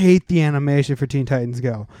 I hate the animation for Teen Titans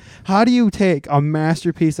Go. How do you take a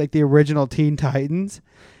masterpiece like the original Teen Titans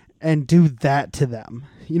and do that to them?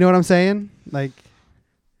 You know what I'm saying? Like,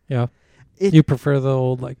 Yeah. It- You prefer the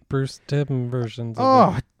old like Bruce Timm versions of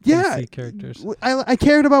oh, the yeah. DC characters. I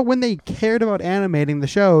cared about when they cared about animating the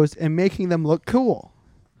shows and making them look cool.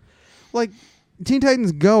 Like Teen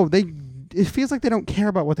Titans Go, it feels like they don't care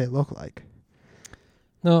about what they look like.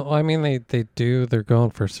 No, I mean they do. They're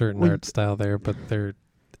going for a certain Well, art style there, but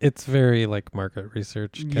it's very like market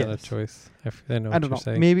research kind of Yes. choice. I know I what don't you're know.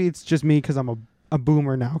 saying. Maybe it's just me because I'm a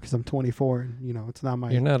boomer now because I'm 24 and it's not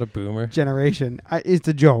my You're not a boomer. generation. It's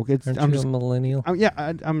a joke. Aren't I'm you just a millennial?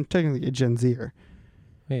 I'm technically a Gen Zer.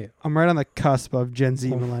 Wait, I'm right on the cusp of Gen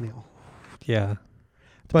Z Oh. millennial. yeah.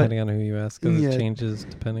 But- Depending on who you ask, because Yeah. it changes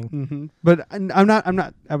depending. Hmm. But I'm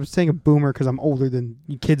not. I was saying a boomer because I'm older than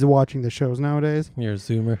you kids watching the shows nowadays. You're a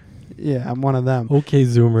zoomer. Yeah, I'm one of them. Okay,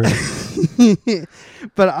 zoomer.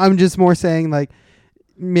 But I'm just more saying like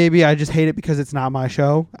maybe I just hate it because it's not my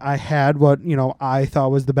show. I had what I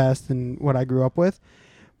thought was the best and what I grew up with.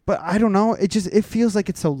 But I don't know. It feels like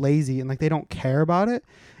it's so lazy and like they don't care about it.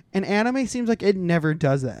 And anime seems like it never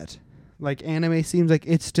does that. Like anime seems like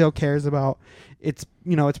it still cares about its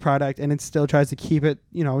its product, and it still tries to keep it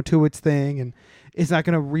to its thing, and it's not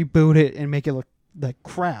going to reboot it and make it look like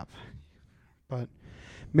crap. But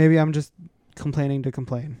maybe I'm just complaining to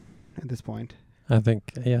complain at this point. I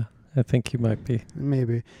think you might be.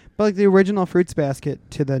 Maybe. But like the original Fruits Basket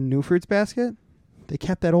to the new Fruits Basket, they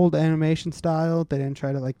kept that old animation style. They didn't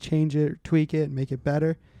try to like change it or tweak it and make it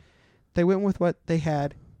better. They went with what they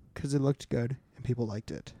had because it looked good and people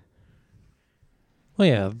liked it. Well,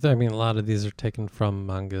 yeah. I mean, a lot of these are taken from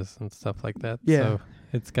mangas and stuff like that. Yeah. So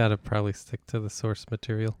it's got to probably stick to the source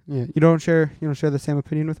material. Yeah, you don't share the same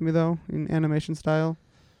opinion with me though in animation style.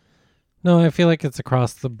 No, I feel like it's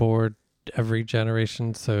across the board every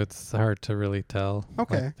generation, so it's hard to really tell.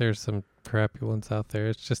 Okay. Like, there's some crappy ones out there.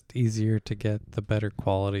 It's just easier to get the better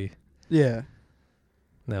quality Yeah.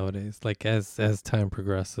 nowadays, like as time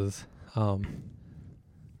progresses.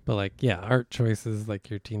 But like, yeah, art choices like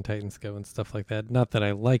your Teen Titans Go and stuff like that. Not that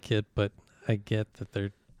I like it, but I get that they're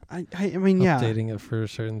I mean, yeah. updating it for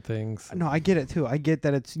certain things. No, I get it too. I get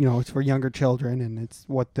that it's it's for younger children and it's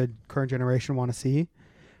what the current generation want to see.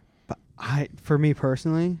 But for me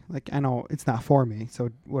personally, like I know it's not for me, so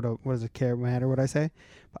what does it matter what I say?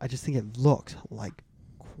 But I just think it looks like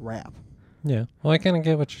crap. Yeah. Well, I kind of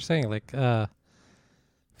get what you're saying. Like, I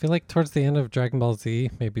feel like towards the end of Dragon Ball Z,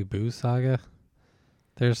 maybe Boo Saga,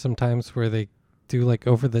 there's some times where they do like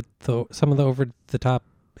some of the over the top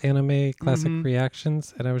anime classic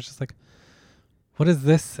reactions, and I was just like, what is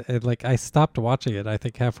this? And like, I stopped watching it, I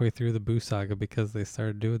think halfway through the Boo Saga because they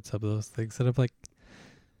started doing some of those things, and I'm like,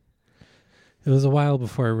 it was a while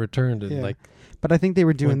before I returned, and like, but I think they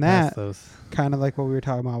were doing went past that those. kind of like what we were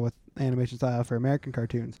talking about with animation style for American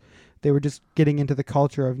cartoons. They were just getting into the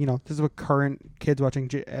culture of, this is what current kids watching,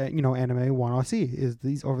 anime want to see, is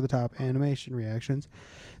these over-the-top animation reactions.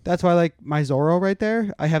 That's why, like, my Zoro right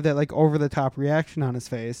there, I have that, like, over-the-top reaction on his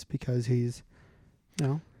face because he's,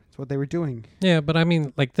 it's what they were doing. Yeah, but I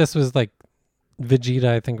mean, like, this was, like, Vegeta,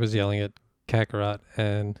 I think, was yelling at Kakarot,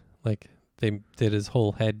 and, like, they did his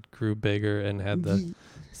whole head grew bigger and had the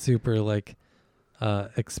super, like,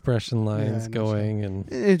 expression lines going.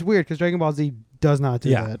 And it's weird because Dragon Ball Z does not do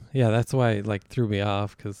that. Yeah, that's why it like threw me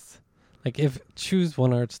off because like if choose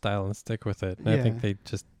one art style and stick with it. And I think they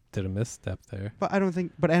just did a misstep there. But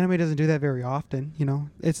but anime doesn't do that very often,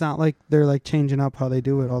 It's not like they're like changing up how they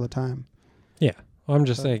do it all the time. Yeah. Well, I'm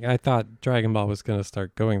just saying I thought Dragon Ball was going to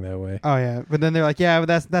start going that way. Oh yeah, but then they're like, yeah, but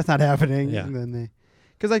that's not happening. Yeah. And then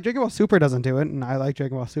because like Dragon Ball Super doesn't do it, and I like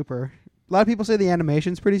Dragon Ball Super. A lot of people say the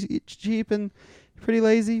animation's pretty cheap and pretty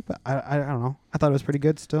lazy, but I don't know. I thought it was pretty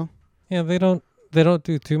good still. Yeah, they don't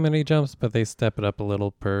do too many jumps, but they step it up a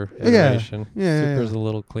little per iteration. Super's a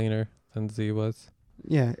little cleaner than Z was.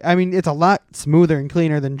 Yeah, I mean it's a lot smoother and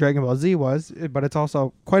cleaner than Dragon Ball Z was, but it's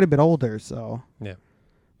also quite a bit older. So yeah,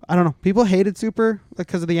 I don't know. People hated Super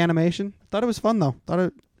because of the animation. Thought it was fun though.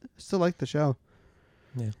 Still liked the show.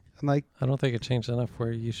 Yeah, and like I don't think it changed enough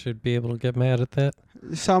where you should be able to get mad at that.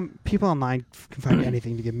 Some people online can find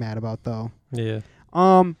anything to get mad about though. Yeah.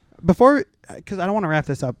 Before, because I don't want to wrap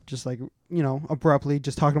this up just like, abruptly,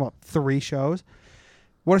 just talking about 3 shows.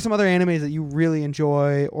 What are some other animes that you really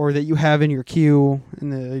enjoy or that you have in your queue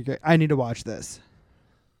and I need to watch this?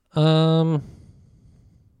 I don't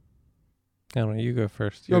know. You go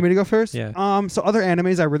first. You want me to go first? Yeah. So other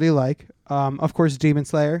animes I really like. Of course, Demon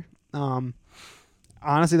Slayer.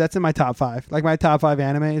 Honestly, that's in my top 5. Like my top 5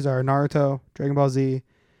 animes are Naruto, Dragon Ball Z,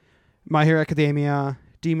 My Hero Academia,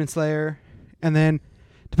 Demon Slayer, and then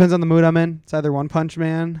depends on the mood I'm in. It's either One Punch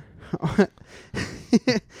Man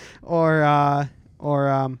or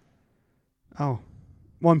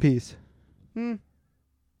One Piece. Yeah,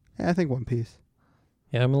 I think One Piece.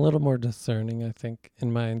 Yeah, I'm a little more discerning, I think,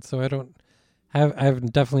 in mine. So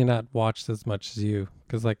I've definitely not watched as much as you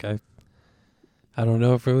because like I don't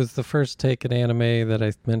know if it was the first take in anime that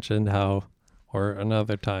I mentioned or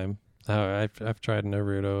another time how I've tried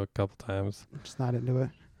Naruto a couple times. I'm just not into it.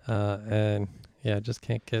 And yeah, just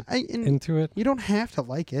can't get into it. You don't have to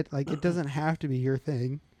like it. Like it doesn't have to be your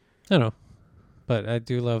thing. I know, but I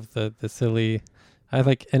do love the silly. I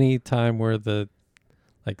like any time where the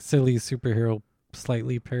like silly superhero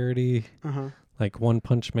slightly parody, like One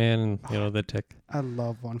Punch Man and the Tick. I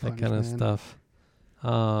love One Punch Man. That kind of stuff.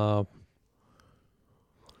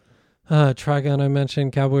 Trigun I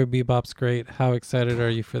mentioned. Cowboy Bebop's great. How excited are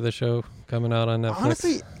you for the show coming out on Netflix?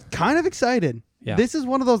 Honestly, kind of excited. Yeah. This is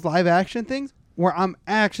one of those live action things where I'm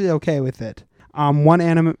actually okay with it. One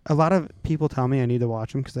anime, a lot of people tell me I need to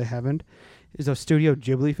watch them because I haven't, is those Studio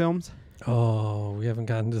Ghibli films. Oh, we haven't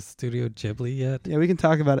gotten to Studio Ghibli yet? Yeah, we can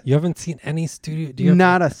talk about it. You haven't seen any studio?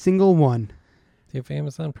 Not a single one. Do you have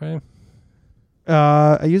Amazon Prime?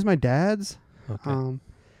 I use my dad's. Okay.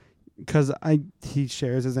 Because he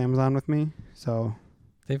shares his Amazon with me, so.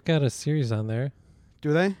 They've got a series on there.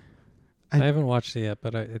 Do they? I haven't watched it yet,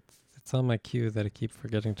 but it's on my queue that I keep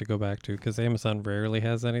forgetting to go back to because Amazon rarely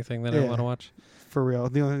has anything that I want to watch. For real.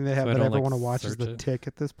 The only thing they have that I ever want to watch is The Tick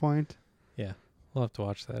at this point. Yeah. We'll have to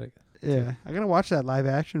watch that. Yeah. I got to watch that live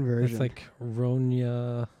action version. It's like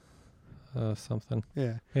Ronya something.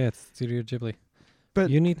 Yeah. Yeah, it's Studio Ghibli. But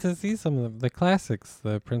you need to see some of the classics.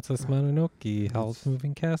 The Princess Mononoke, Howl's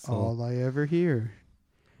Moving Castle, all I ever hear.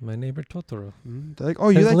 My Neighbor Totoro. They're like, oh,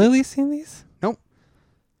 you Has like? Lily seen these? Nope.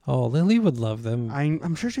 Oh, Lily would love them.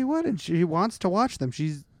 I'm sure she would, and she wants to watch them.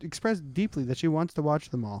 She's expressed deeply that she wants to watch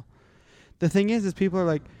them all. The thing is people are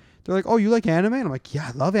like, they're like, oh, you like anime? And I'm like, yeah,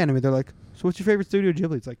 I love anime. They're like, so what's your favorite Studio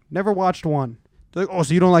Ghibli? It's like, never watched one. They're like, oh,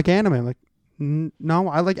 so you don't like anime? I'm like, no,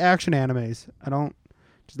 I like action animes.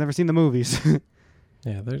 Just never seen the movies.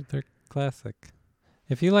 Yeah, they're classic.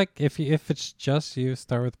 If you like, if it's just you,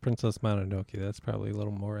 start with Princess Mononoke. That's probably a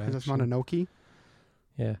little more action. Princess Mononoke?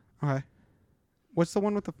 Yeah. Okay. What's the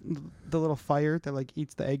one with the little fire that like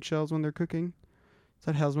eats the eggshells when they're cooking? Is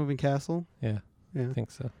that Hell's Moving Castle? Yeah, Yeah. I think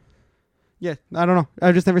so. Yeah, I don't know.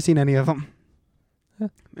 I've just never seen any of them. Huh.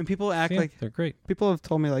 And people act Yeah, like, they're great. people have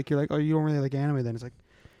told me like, you're like, oh, you don't really like anime then. It's like,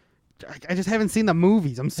 I just haven't seen the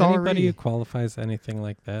movies. I'm sorry. Anybody who qualifies anything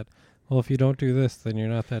like that, well, if you don't do this, then you're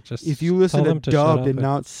not that. Just If you listen tell to them to shut dubbed up and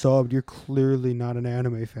not subbed, you're clearly not an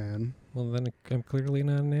anime fan. Well, then I'm clearly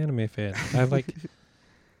not an anime fan. I like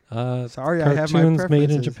Sorry, I have my cartoons made in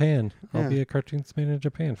preferences. Japan. Yeah. I'll be a cartoons made in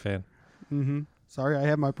Japan fan. Mm-hmm. Sorry, I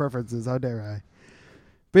have my preferences. How dare I?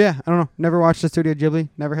 But yeah, I don't know. Never watched the Studio Ghibli.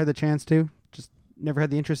 Never had the chance to. Just never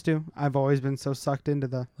had the interest to. I've always been so sucked into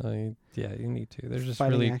the Yeah, you need to. They're just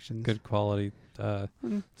fighting really actions. good quality.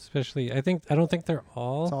 Mm. Especially, I don't think they're That's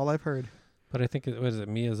all, all I've heard. but I think it was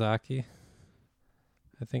Miyazaki.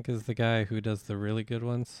 I think is the guy who does the really good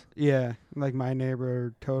ones. Yeah, like My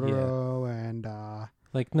Neighbor Totoro and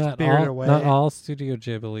Like not Spirited all, Away. not all Studio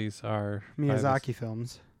Ghiblis are by this Miyazaki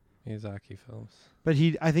films. Miyazaki films. But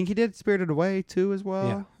I think he did Spirited Away too as well.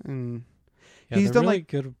 Yeah. And Yeah, He's the done, really like-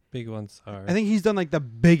 good big ones are. I think he's done like the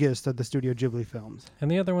biggest of the Studio Ghibli films. And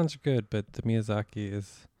the other ones are good, but the Miyazaki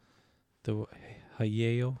is the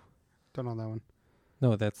Hayao. Don't know that one.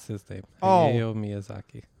 No, that's his name. Oh. Hayao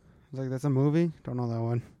Miyazaki. I was like, that's a movie? Don't know that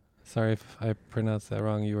one. Sorry if I pronounced that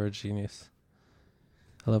wrong. You are a genius.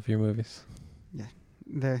 I love your movies.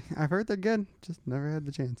 I've heard they're good. Just never had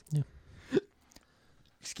the chance. Yeah.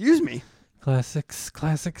 Excuse me. Classics.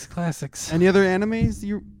 Any other animes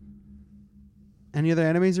you're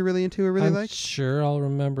really into or really I'm like? sure I'll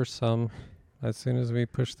remember some as soon as we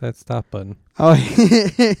push that stop button. Oh,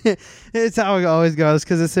 it's how it always goes.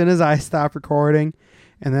 Because as soon as I stop recording,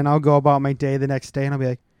 and then I'll go about my day the next day, and I'll be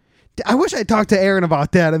like, I wish I talked to Aaron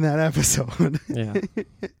about that in that episode. Yeah.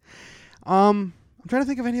 I'm trying to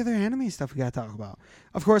think of any other anime stuff we gotta talk about.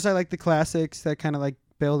 Of course, I like the classics that kind of like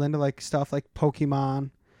build into like stuff like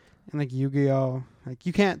Pokemon and like Yu-Gi-Oh. Like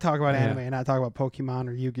you can't talk about Yeah. anime and not talk about Pokemon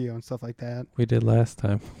or Yu-Gi-Oh and stuff like that. We did last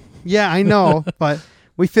time. Yeah, I know, but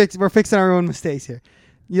we're fixing our own mistakes here.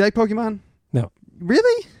 You like Pokemon? No.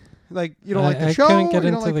 Really? Like you don't like the I show? couldn't Or get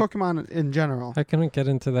you don't into like Pokemon in general? I couldn't get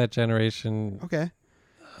into that generation Okay.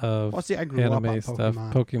 of Well, see, I grew up on anime stuff.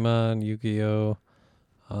 Pokemon. Pokemon, Yu-Gi-Oh,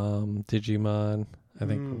 Digimon. I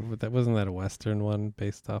think Mm. that wasn't that a Western one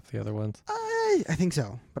based off the other ones. I think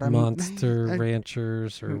so, but I'm Monster I-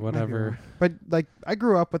 Ranchers I or might be whatever. wrong. But like I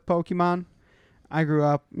grew up with Pokemon. I grew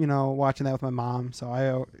up, watching that with my mom.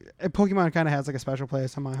 So Pokemon kind of has like a special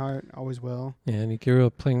place in my heart. Always will. Yeah, and you grew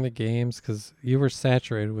up playing the games because you were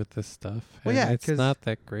saturated with this stuff. Well, and yeah, it's 'cause- not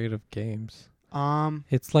that great of games. I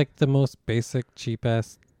It's like the most basic, cheap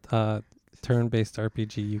ass turn-based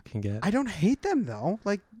RPG you can get. don't hate them though.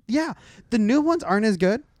 Like, yeah, the new ones aren't as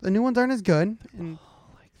good. And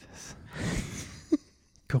like this.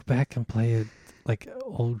 Go back and play it like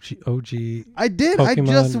OG. I did. I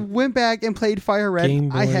just Pokemon went back and played Fire Red.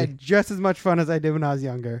 Game I Boy. had just as much fun as I did when I was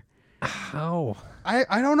younger. How?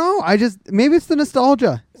 I don't know. Maybe it's the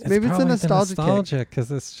nostalgia. Maybe it's the probably nostalgia kick. nostalgia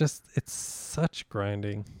because it's such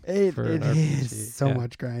grinding. It for an is RPG, so yeah.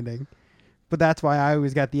 much grinding. But that's why I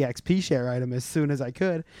always got the XP share item as soon as I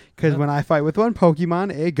could. Because Yeah. when I fight with one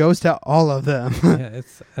Pokemon, it goes to all of them. Yeah,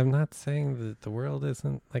 I'm not saying that the world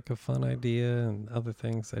isn't like a fun idea and other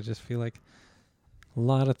things. I just feel like a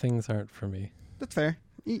lot of things aren't for me. That's fair.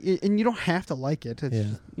 And you don't have to like it. It's Yeah.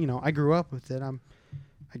 just, I grew up with it.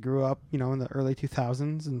 I grew up, in the early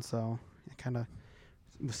 2000s. And so I kind of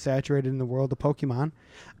was saturated in the world of Pokemon.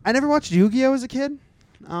 I never watched Yu-Gi-Oh! As a kid.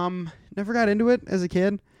 Never got into it as a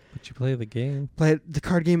kid. But you play the game. Played the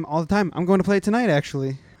card game all the time. I'm going to play it tonight,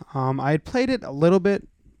 actually. I had played it a little bit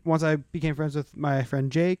once I became friends with my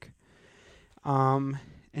friend Jake. And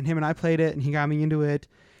him and I played it, and he got me into it.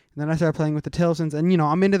 And then I started playing with the Tilsons, and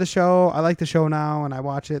I'm into the show. I like the show now, and I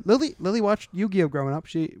watch it. Lily watched Yu-Gi-Oh! Growing up.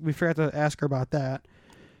 We forgot to ask her about that.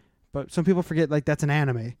 But some people forget that's an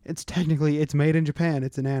anime. It's made in Japan.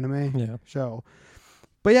 It's an anime Yeah. show.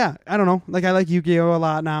 But yeah, I don't know. I like Yu-Gi-Oh! A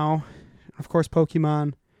lot now. Of course,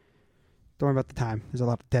 Pokemon. Don't worry about the time. There's a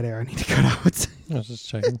lot of dead air I need to cut out. I was just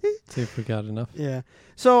checking, see if we got enough. Yeah.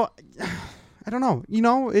 So, I don't know.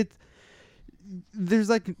 There's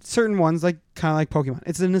like certain ones, like kind of like Pokemon.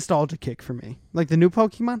 It's a nostalgia kick for me. Like the new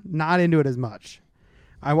Pokemon, not into it as much.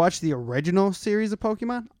 I watched the original series of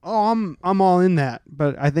Pokemon. Oh, I'm all in that.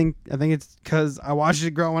 But I think it's because I watched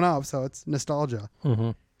it growing up, so it's nostalgia. Mm-hmm.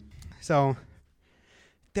 So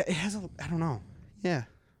it has I don't know. Yeah.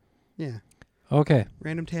 Okay,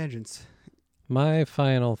 Random tangents. my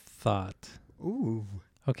final thought. Ooh.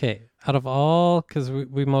 Okay, out of all, because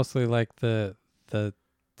we mostly like the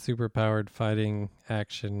super-powered fighting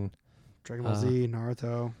action. Dragon Ball Z,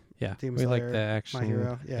 Naruto. Yeah, Demon we like Slayer, the action My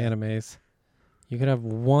Hero, yeah. animes. You could have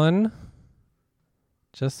one,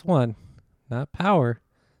 just one, not power,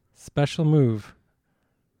 special move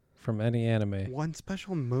from any anime. One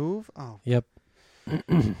special move? Oh. Yep.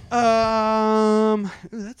 Ooh,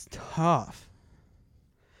 that's tough.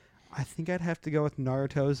 I think I'd have to go with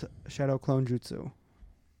Naruto's Shadow Clone Jutsu.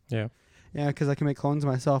 Yeah. Yeah, because I can make clones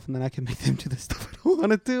myself, and then I can make them do the stuff I don't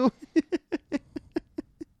want to do.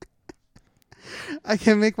 I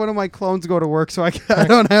can make one of my clones go to work, so I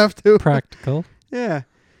don't have to. Practical. Yeah.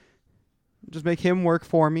 Just make him work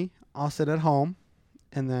for me. I'll sit at home,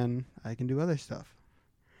 and then I can do other stuff.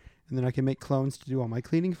 And then I can make clones to do all my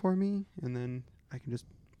cleaning for me, and then I can just...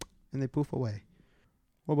 And they poof away.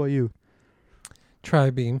 What about you?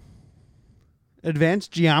 Tri-beam.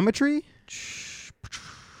 Advanced geometry?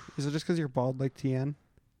 Is it just because you're bald like Tien?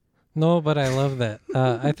 No, but I love that.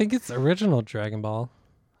 I think it's original Dragon Ball,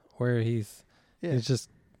 where he's just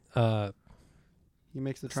he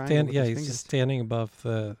makes the triangle with his he's fingers. just standing above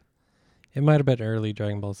the. It might have been early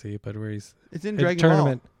Dragon Ball Z, but where he's It's in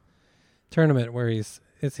Dragon tournament where it's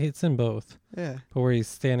in both, Ball. Yeah. but where he's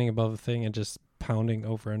standing above the thing and just pounding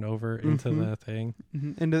over and over into the thing.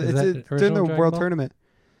 Mm-hmm. And Is that it's in the original Dragon World Ball? Tournament.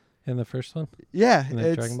 In the first one, Yeah, in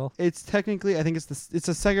the Dragon Ball. It's technically, I think it's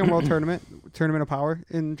the second World Tournament of Power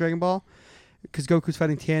in Dragon Ball, because Goku's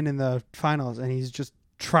fighting Tien in the finals, and he's just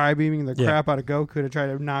tri-beaming the crap out of Goku to try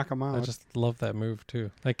to knock him out. I just love that move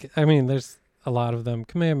too. Like, I mean, there's a lot of them.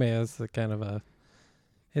 Kamehameha is the kind of a.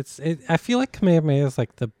 I feel like Kamehameha is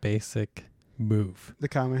like the basic move. The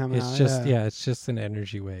Kamehameha. It's just it's just an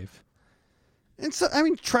energy wave. And so, I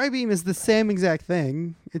mean, tri-beam is the same exact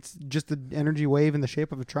thing. It's just an energy wave in the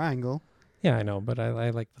shape of a triangle. Yeah, I know, but I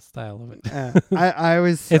like the style of it. I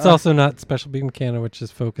was. It's also not special beam cannon, which is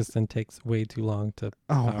focused and takes way too long to.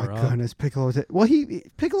 Oh my power on. goodness, Piccolo!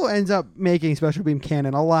 Piccolo ends up making special beam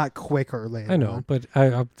cannon a lot quicker later. I know, on. but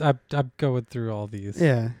I'm going through all these.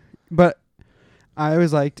 Yeah, but I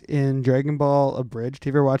always liked in Dragon Ball Abridged.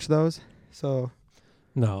 Have you ever watched those? So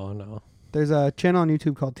No. there's a channel on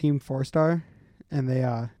YouTube called Team 4-Star, and they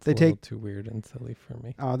It's a little too weird and silly for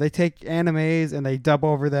me. they take animes and they dub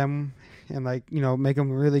over them and make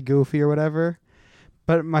them really goofy or whatever.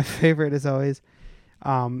 But my favorite is always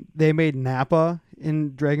they made Nappa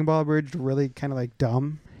in Dragon Ball Abridged really kind of like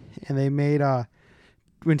dumb, and they made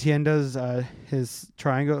when Tien does his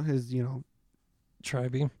triangle, his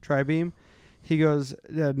Tri-beam. tri-beam, he goes,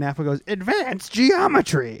 Nappa goes, advanced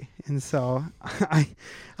geometry. And so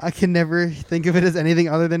I can never think of it as anything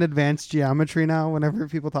other than advanced geometry now whenever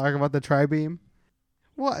people talk about the tri-beam.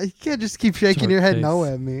 Well, you can't just keep shaking Dork your head face. no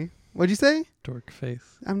at me. What'd you say? Dork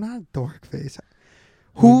face. I'm not a dork face.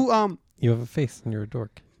 Who, You have a face and you're a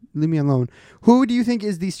dork. leave me alone. Who do you think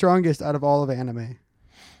is the strongest out of all of anime?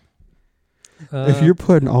 If you're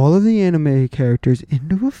putting all of the anime characters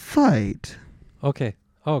into a fight. Okay,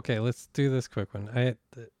 let's do this quick one. I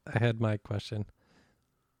had my question.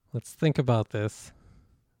 Let's think about this.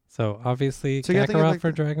 So obviously, So you gotta think of, Kakarot like,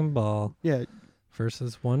 for Dragon Ball Yeah,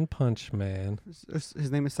 versus One Punch Man.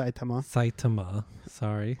 his name is Saitama. Saitama,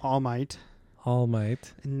 sorry, All Might. All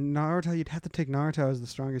Might. And Naruto, you'd have to take Naruto as the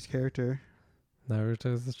strongest character.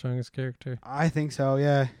 Naruto is the strongest character. I think so,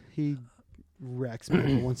 yeah. He wrecks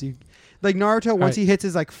people once he... Like, Naruto, once he hits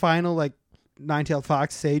his, final, Nine-Tailed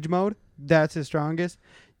Fox Sage mode, that's his strongest.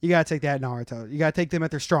 You gotta take that Naruto. You gotta take them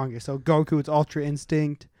at their strongest. So, Goku, it's Ultra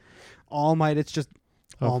Instinct. All Might, it's just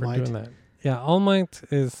All for Might. doing that. Yeah, All Might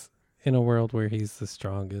is in a world where he's the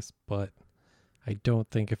strongest, but I don't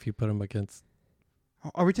think if you put him against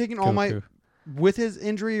Are we taking All Might Goku, with his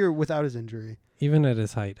injury or without his injury? even at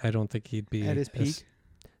his height, I don't think he'd be At his as- peak?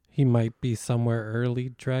 He might be somewhere early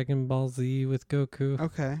Dragon Ball Z with Goku.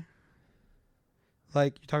 Okay.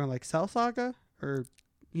 Like, you're talking like Cell Saga? Or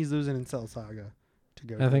he's losing in Cell Saga to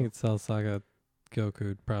Goku? I think it's Cell Saga.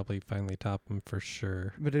 Goku'd probably finally top him for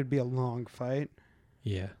sure. But it'd be a long fight.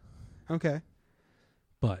 Yeah. Okay.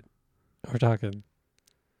 But we're talking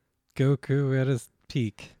Goku at his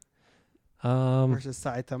peak. versus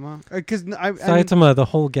Saitama? Because Saitama, the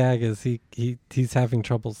whole gag is he's having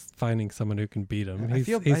trouble finding someone who can beat him. He's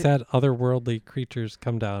had otherworldly creatures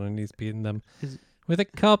come down and he's beaten them with a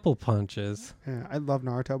couple punches. Yeah, I love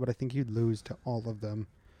Naruto, but I think you'd lose to all of them.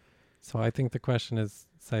 So I think the question is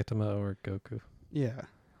Saitama or Goku. Yeah,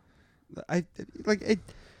 I like it.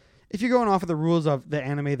 If you're going off of the rules of the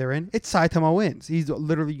anime they're in, it's Saitama wins. He's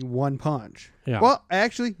literally one punch. Yeah. Well,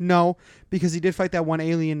 actually, no, because he did fight that one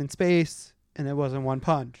alien in space, and it wasn't one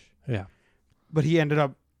punch. Yeah. But he ended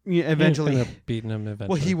up eventually He ended up beating him eventually.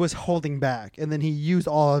 Well, he was holding back, and then he used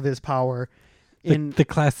all of his power in the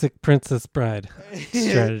classic Princess Bride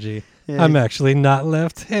strategy. Yeah. I'm actually not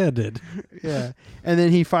left-handed. Yeah. And then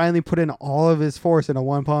he finally put in all of his force in a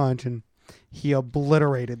one punch, and he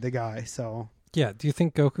obliterated the guy. So yeah. Do you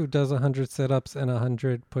think Goku does 100 sit-ups and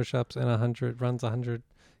 100 push-ups and runs 100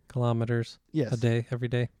 kilometers yes, a day, every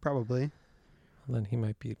day? probably. Well, then he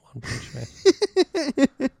might beat One Punch Man.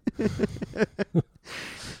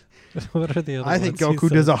 What are the other I think ones he Goku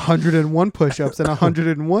said? does 101 push-ups and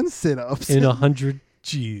 101 sit-ups. In 100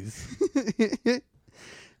 G's.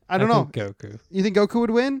 I don't know. Think Goku. You think Goku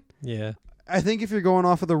would win? Yeah. I think if you're going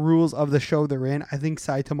off of the rules of the show they're in, I think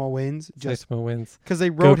Saitama wins. Just Saitama wins. because they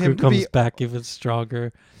wrote Goku him to comes be. back even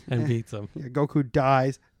stronger and Yeah. beats him. Yeah, Goku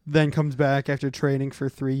dies, then comes back after training for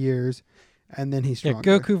 3 years, and then he's Yeah,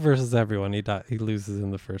 stronger. Goku versus everyone. He loses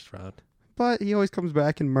in the first round. But he always comes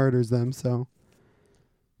back and murders them. So,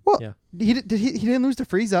 well, Yeah. he didn't lose to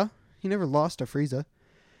Frieza. He never lost to Frieza.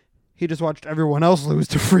 He just watched everyone else lose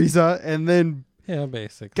to Frieza, and then Yeah,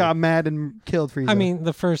 basically. got mad and killed Frieza. I mean,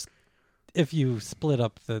 the first, if you split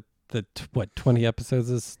up the 20 episodes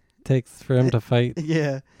this takes for him to fight,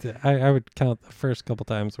 yeah, I would count the first couple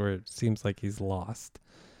times where it seems like he's lost.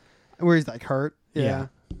 where he's like hurt. Yeah,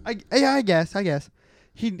 I guess.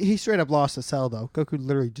 He straight up lost to Cell though. Goku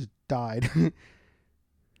literally just died.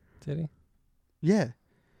 Did he? Yeah.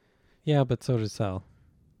 Yeah, but so did Cell.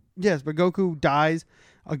 Yes, but Goku dies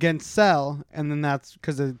against Cell, and then that's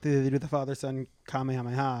because they do the father-son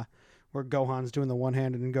Kamehameha, where Gohan's doing the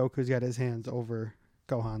one-handed and Goku's got his hands over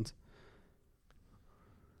Gohan's.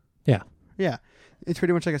 Yeah. Yeah. It's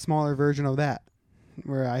pretty much like a smaller version of that,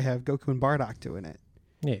 where I have Goku and Bardock doing it.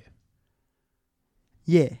 Yeah.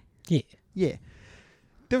 Yeah. Yeah. Yeah.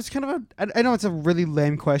 There was kind of I know it's a really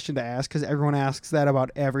lame question to ask because everyone asks that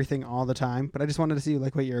about everything all the time, but I just wanted to see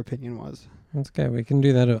like what your opinion was. That's okay. We can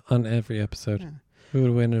do that on every episode. Yeah. Who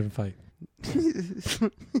would win in a fight?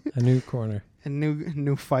 A new corner. A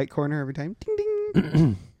new fight corner every time. Ding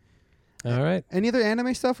ding. All right. Any other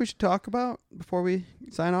anime stuff we should talk about before we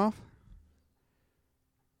sign off?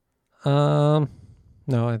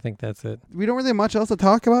 No, I think that's it. We don't really have much else to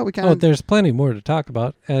talk about. We kind Oh, of there's plenty more to talk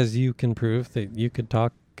about, as you can prove that you could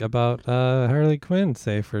talk about Harley Quinn,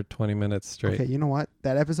 say, for 20 minutes straight. Okay, you know what?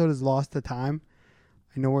 That episode is lost to time.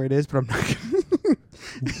 I know where it is, but I'm not gonna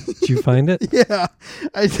Did you find it? Yeah,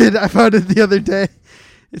 I did. I found it the other day.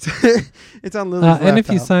 It's it's on Lily's laptop. And if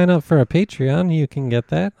you sign up for a Patreon, you can get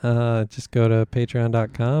that. Just go to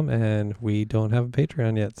patreon.com, and we don't have a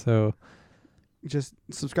Patreon yet, so just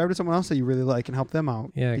subscribe to someone else that you really like and help them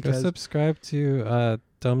out. yeah, go subscribe to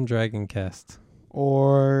Dumb Dragon Cast.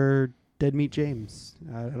 Or Dead Meat James.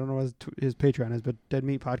 I don't know what his Patreon is, but Dead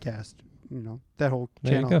Meat Podcast. You know, that whole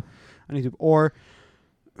There channel you go. on YouTube. Or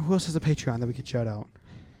who else has a Patreon that we could shout out?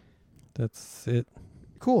 That's it.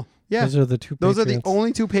 Cool. Yeah. Those are the two Those are the Patreons.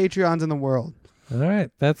 only two Patreons in the world. All right.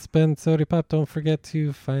 That's been Sody Pop. Don't forget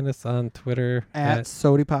to find us on Twitter At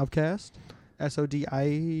Sody Popcast. SODIE.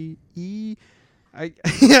 SODIEPOPCAST.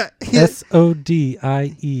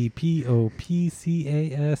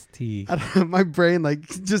 I don't know, my brain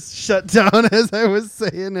just shut down as I was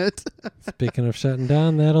saying it. Speaking of shutting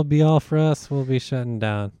down, that'll be all for us. We'll be shutting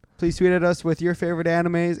down. Please tweet at us with your favorite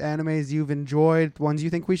animes you've enjoyed, ones you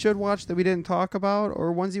think we should watch that we didn't talk about,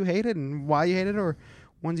 or ones you hated and why you hated, or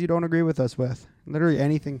ones you don't agree with us with. Literally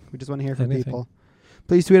anything. We just want to hear from people.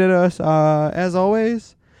 Please tweet at us. As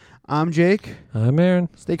always, I'm Jake. I'm Aaron.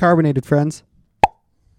 Stay carbonated, friends.